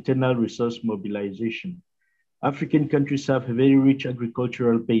boost internal resource mobilization. African countries have a very rich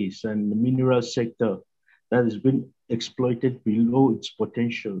agricultural base and the mineral sector that has been exploited below its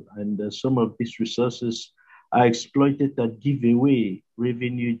potential. And some of these resources are exploited that give away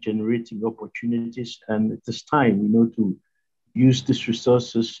revenue generating opportunities. And it is time, to use these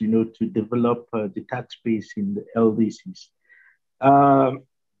resources, to develop the tax base in the LDCs.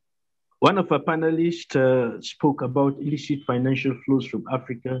 One of our panelists spoke about illicit financial flows from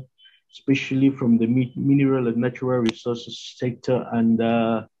Africa, especially from the mineral and natural resources sector, and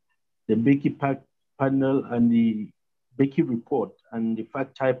the Becky panel and the Becky report and the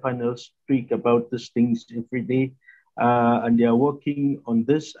fact-type panel speak about these things every day, and they are working on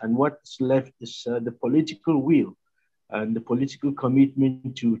this, and what's left is the political will and the political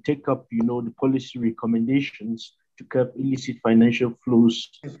commitment to take up, the policy recommendations to curb illicit financial flows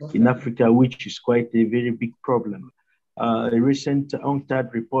in Africa, which is quite a very big problem. A recent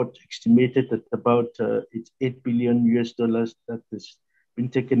UNCTAD report estimated that about it's $8 billion that has been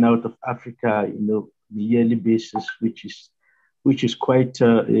taken out of Africa, the yearly basis, which is quite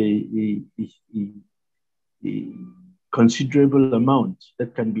a considerable amount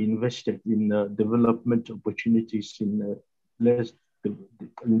that can be invested in development opportunities in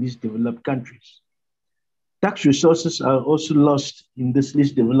these developed countries. Tax resources are also lost in these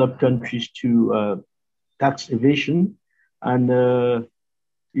least developed countries to tax evasion. And,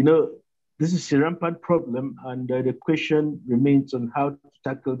 this is a rampant problem. And the question remains on how to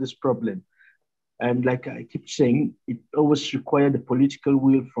tackle this problem. And like I keep saying, it always requires the political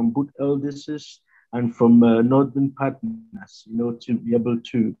will from both LDCs and from northern partners, to be able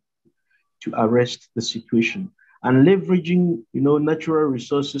to arrest the situation. and leveraging, natural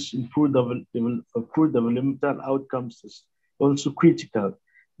resources in food developmental outcomes is also critical.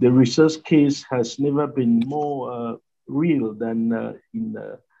 The resource case has never been more real than in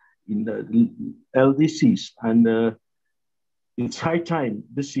the LDCs, and it's high time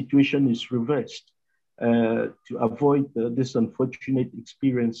this situation is reversed to avoid these unfortunate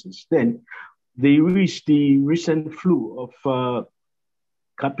experiences. Then there is the recent flow of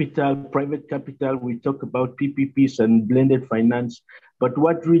capital, private capital. We talk about PPPs and blended finance, but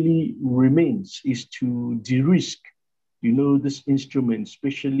what really remains is to de-risk, this instrument,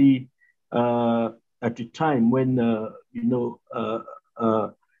 especially at a time when,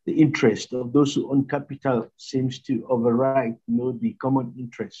 the interest of those who own capital seems to override, the common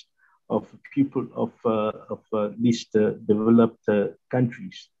interest of people of least developed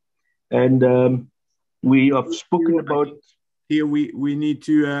countries. And we have spoken about... Here we need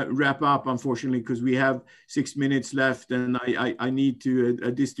to wrap up, unfortunately, because we have 6 minutes left, and I need to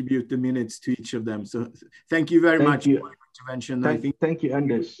distribute the minutes to each of them. So thank you very much for your intervention. Thank you,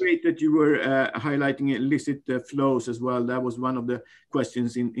 Anders. It's great that you were highlighting illicit flows as well. That was one of the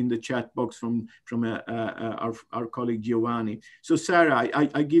questions in the chat box from our colleague Giovanni. So Sarah,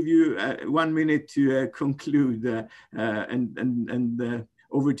 I give you 1 minute to conclude, and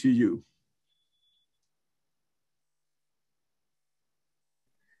over to you.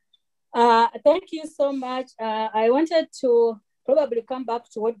 Thank you so much. I wanted to probably come back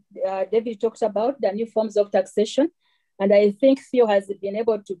to what David talked about, the new forms of taxation. And I think Theo has been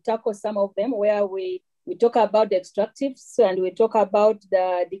able to tackle some of them, where we talk about the extractives and we talk about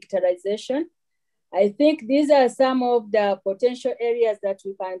the digitalization. I think these are some of the potential areas that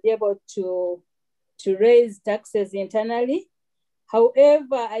we can be able to raise taxes internally.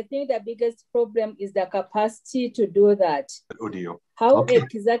 However, I think the biggest problem is the capacity to do that. Audio. How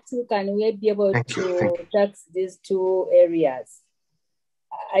exactly can we be able to tax these two areas?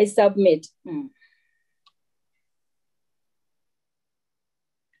 I submit.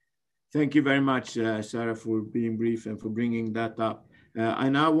 Thank you very much, Sarah, for being brief and for bringing that up. I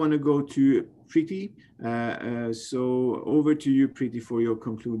now want to go to Preeti. So over to you, Preeti, for your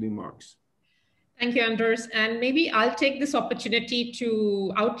concluding remarks. Thank you, Anders. And maybe I'll take this opportunity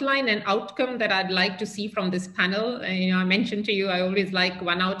to outline an outcome that I'd like to see from this panel. I mentioned to you, I always like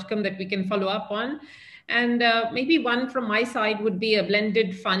one outcome that we can follow up on. And maybe one from my side would be a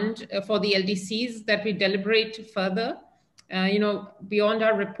blended fund for the LDCs that we deliberate further. Beyond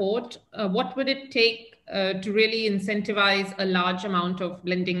our report, what would it take to really incentivize a large amount of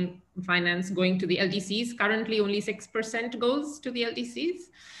blending finance going to the LDCs? Currently, only 6% goes to the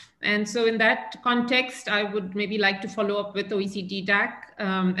LDCs. And so in that context, I would maybe like to follow up with OECD DAC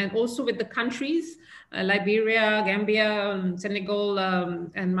and also with the countries, Liberia, Gambia, Senegal,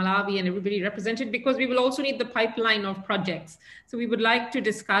 and Malawi, and everybody represented, because we will also need the pipeline of projects. So we would like to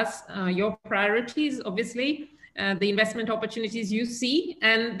discuss your priorities, obviously, the investment opportunities you see,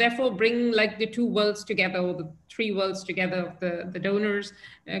 and therefore bring like the two worlds together, or the three worlds together, of the donors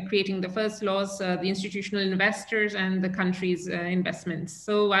creating the first laws, the institutional investors, and the country's investments.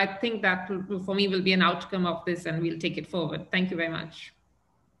 So I think that for me will be an outcome of this, and we'll take it forward. Thank you very much.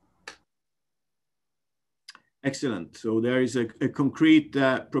 Excellent. So there is a concrete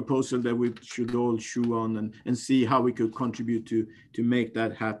proposal that we should all chew on and see how we could contribute to make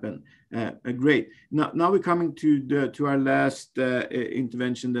that happen. Great. Now we're coming to our last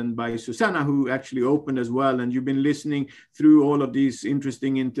intervention then by Susanna, who actually opened as well. And you've been listening through all of these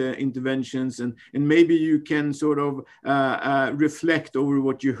interesting interventions, and maybe you can sort of reflect over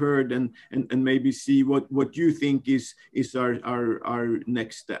what you heard and maybe see what you think is our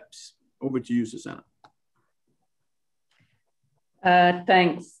next steps. Over to you, Susanna.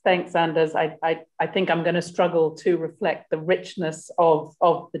 Thanks, Anders. I think I'm going to struggle to reflect the richness of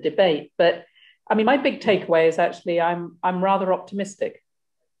the debate, but I mean, my big takeaway is actually I'm rather optimistic,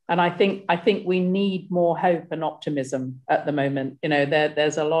 and I think we need more hope and optimism at the moment.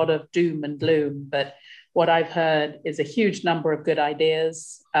 There's a lot of doom and gloom, but what I've heard is a huge number of good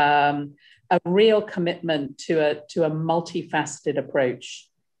ideas, a real commitment to a multifaceted approach.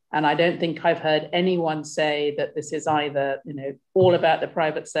 And I don't think I've heard anyone say that this is either, all about the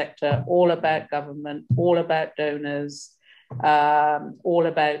private sector, all about government, all about donors, all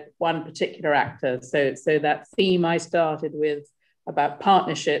about one particular actor. So that theme I started with about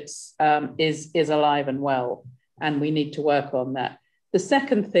partnerships is alive and well, and we need to work on that. The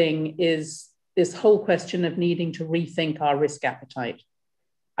second thing is this whole question of needing to rethink our risk appetite.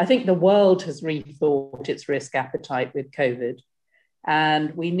 I think the world has rethought its risk appetite with COVID.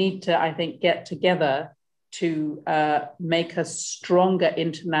 And we need to, I think, get together to make a stronger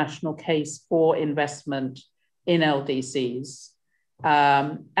international case for investment in LDCs,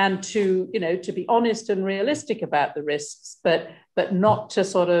 and to, you know, to be honest and realistic about the risks, but not to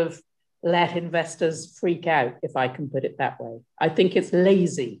sort of let investors freak out, if I can put it that way. I think it's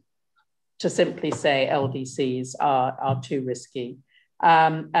lazy to simply say LDCs are too risky.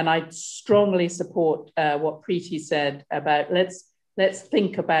 And I strongly support what Preeti said about let's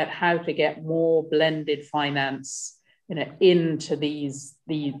think about how to get more blended finance, you know, into these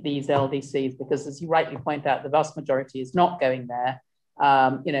LDCs, because as you rightly point out, the vast majority is not going there.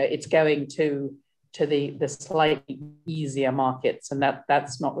 You know, it's going to the slightly easier markets, and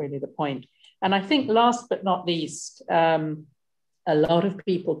that's not really the point. And I think last but not least, a lot of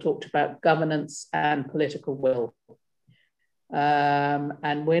people talked about governance and political will.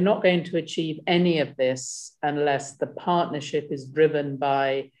 And we're not going to achieve any of this unless the partnership is driven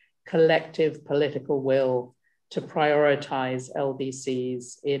by collective political will to prioritize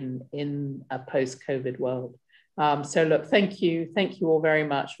LDCs in a post-COVID world. So look, thank you all very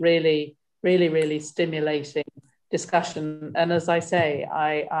much. Really, really, really stimulating discussion. And as I say,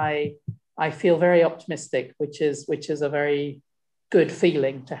 I feel very optimistic, which is a very good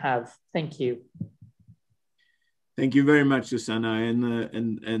feeling to have. Thank you. Thank you very much, Susanna,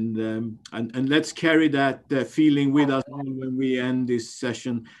 and let's carry that feeling with us when we end this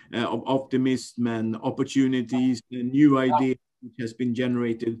session of optimism and opportunities and new ideas which has been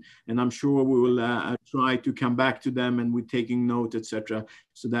generated. And I'm sure we will try to come back to them, and we're taking note, etc.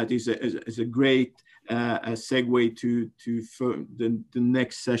 So that is a great segue to the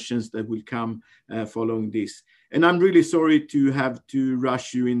next sessions that will come following this. And I'm really sorry to have to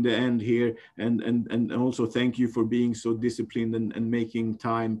rush you in the end here, and also thank you for being so disciplined and making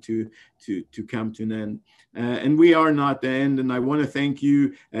time to come to an end. And we are not at the end, and I want to thank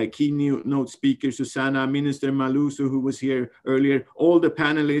you, keynote speaker Susanna, Minister Maluso, who was here earlier, all the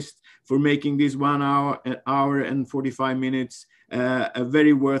panelists for making this 1 hour and 45 minutes a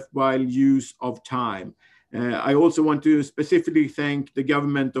very worthwhile use of time. I also want to specifically thank the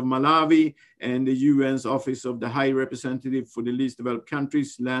government of Malawi and the UN's Office of the High Representative for the Least Developed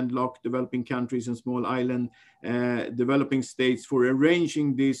Countries, landlocked developing countries and small island developing states for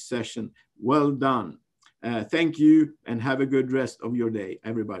arranging this session. Well done. Thank you, and have a good rest of your day,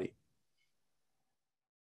 everybody.